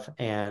stuff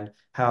and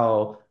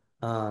how,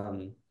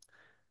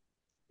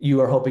 you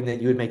are hoping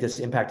that you would make this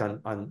impact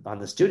on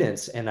the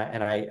students, and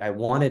I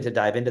wanted to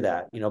dive into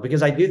that,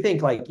 because I do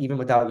think like even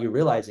without you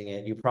realizing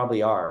it, you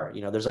probably are.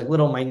 There's like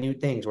little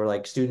minute things where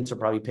like students are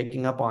probably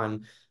picking up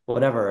on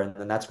whatever,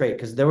 and that's great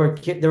because there were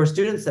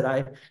students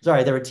that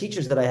there were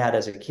teachers that I had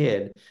as a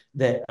kid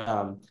that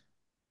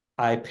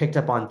I picked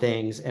up on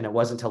things, and it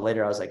wasn't until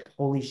later I was like,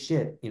 holy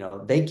shit,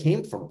 they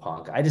came from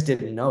punk. I just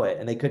didn't know it,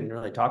 and they couldn't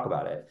really talk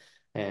about it,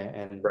 and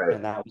and, Right.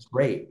 and that was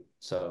great.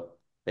 So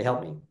they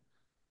helped me.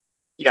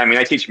 Yeah, I mean,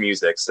 I teach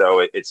music,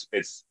 so it's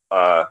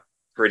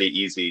pretty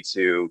easy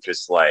to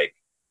just like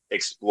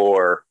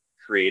explore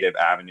creative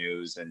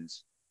avenues and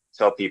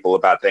tell people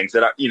about things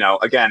that are,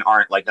 again,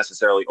 aren't like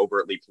necessarily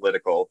overtly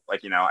political.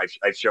 Like,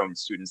 I've shown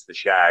students the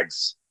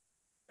Shags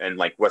and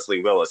like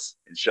Wesley Willis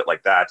and shit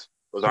like that.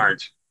 Those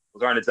aren't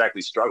those aren't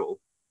exactly struggle,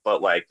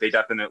 but like they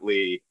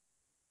definitely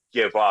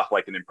give off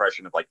like an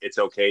impression of like it's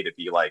okay to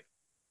be like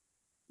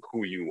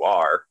who you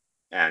are.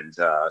 And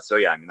so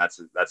yeah, I mean that's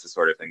the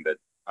sort of thing that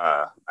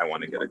I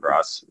want to get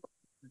across.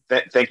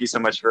 Thank you so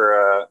much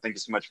for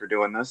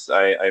doing this.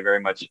 I very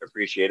much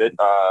appreciate it.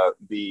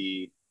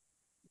 The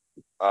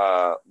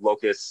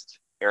Locust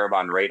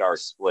Erebon Radar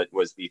split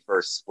was the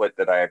first split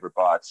that I ever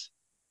bought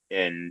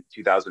in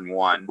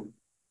 2001,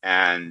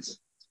 and it's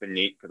been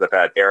neat because I've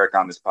had Eric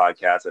on this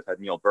podcast, I've had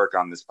Neil Burke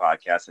on this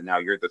podcast, and now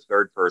you're the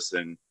third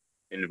person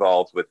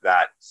involved with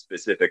that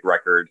specific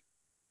record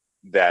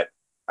that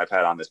I've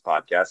had on this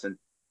podcast. And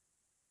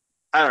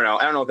I don't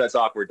know if that's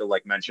awkward to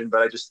like mention,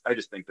 but I just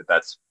think that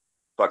that's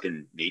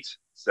fucking neat.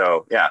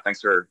 So yeah,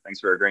 thanks for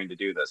agreeing to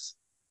do this.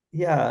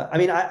 Yeah, I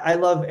mean, I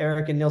love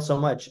Eric and Neil so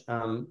much,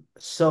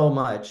 so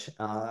much.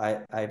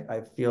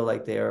 I feel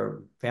like they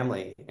are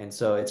family, and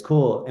so it's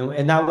cool.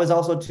 And that was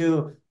also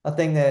too a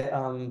thing that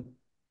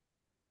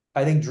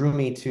I think drew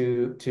me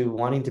to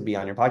wanting to be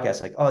on your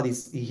podcast. Like, oh,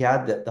 he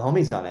had the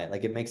homies on it.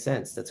 Like, it makes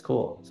sense. That's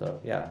cool. So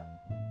yeah,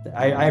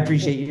 I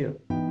appreciate you.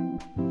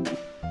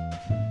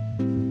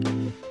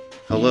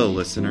 Hello,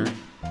 listener.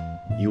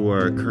 You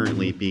are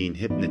currently being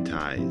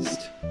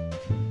hypnotized.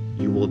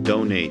 You will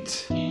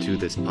donate to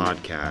this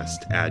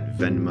podcast at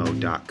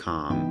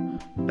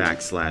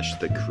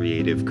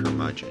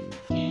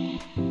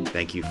venmo.com/thecreativecurmudgeon.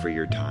 Thank you for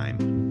your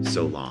time.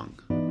 So long.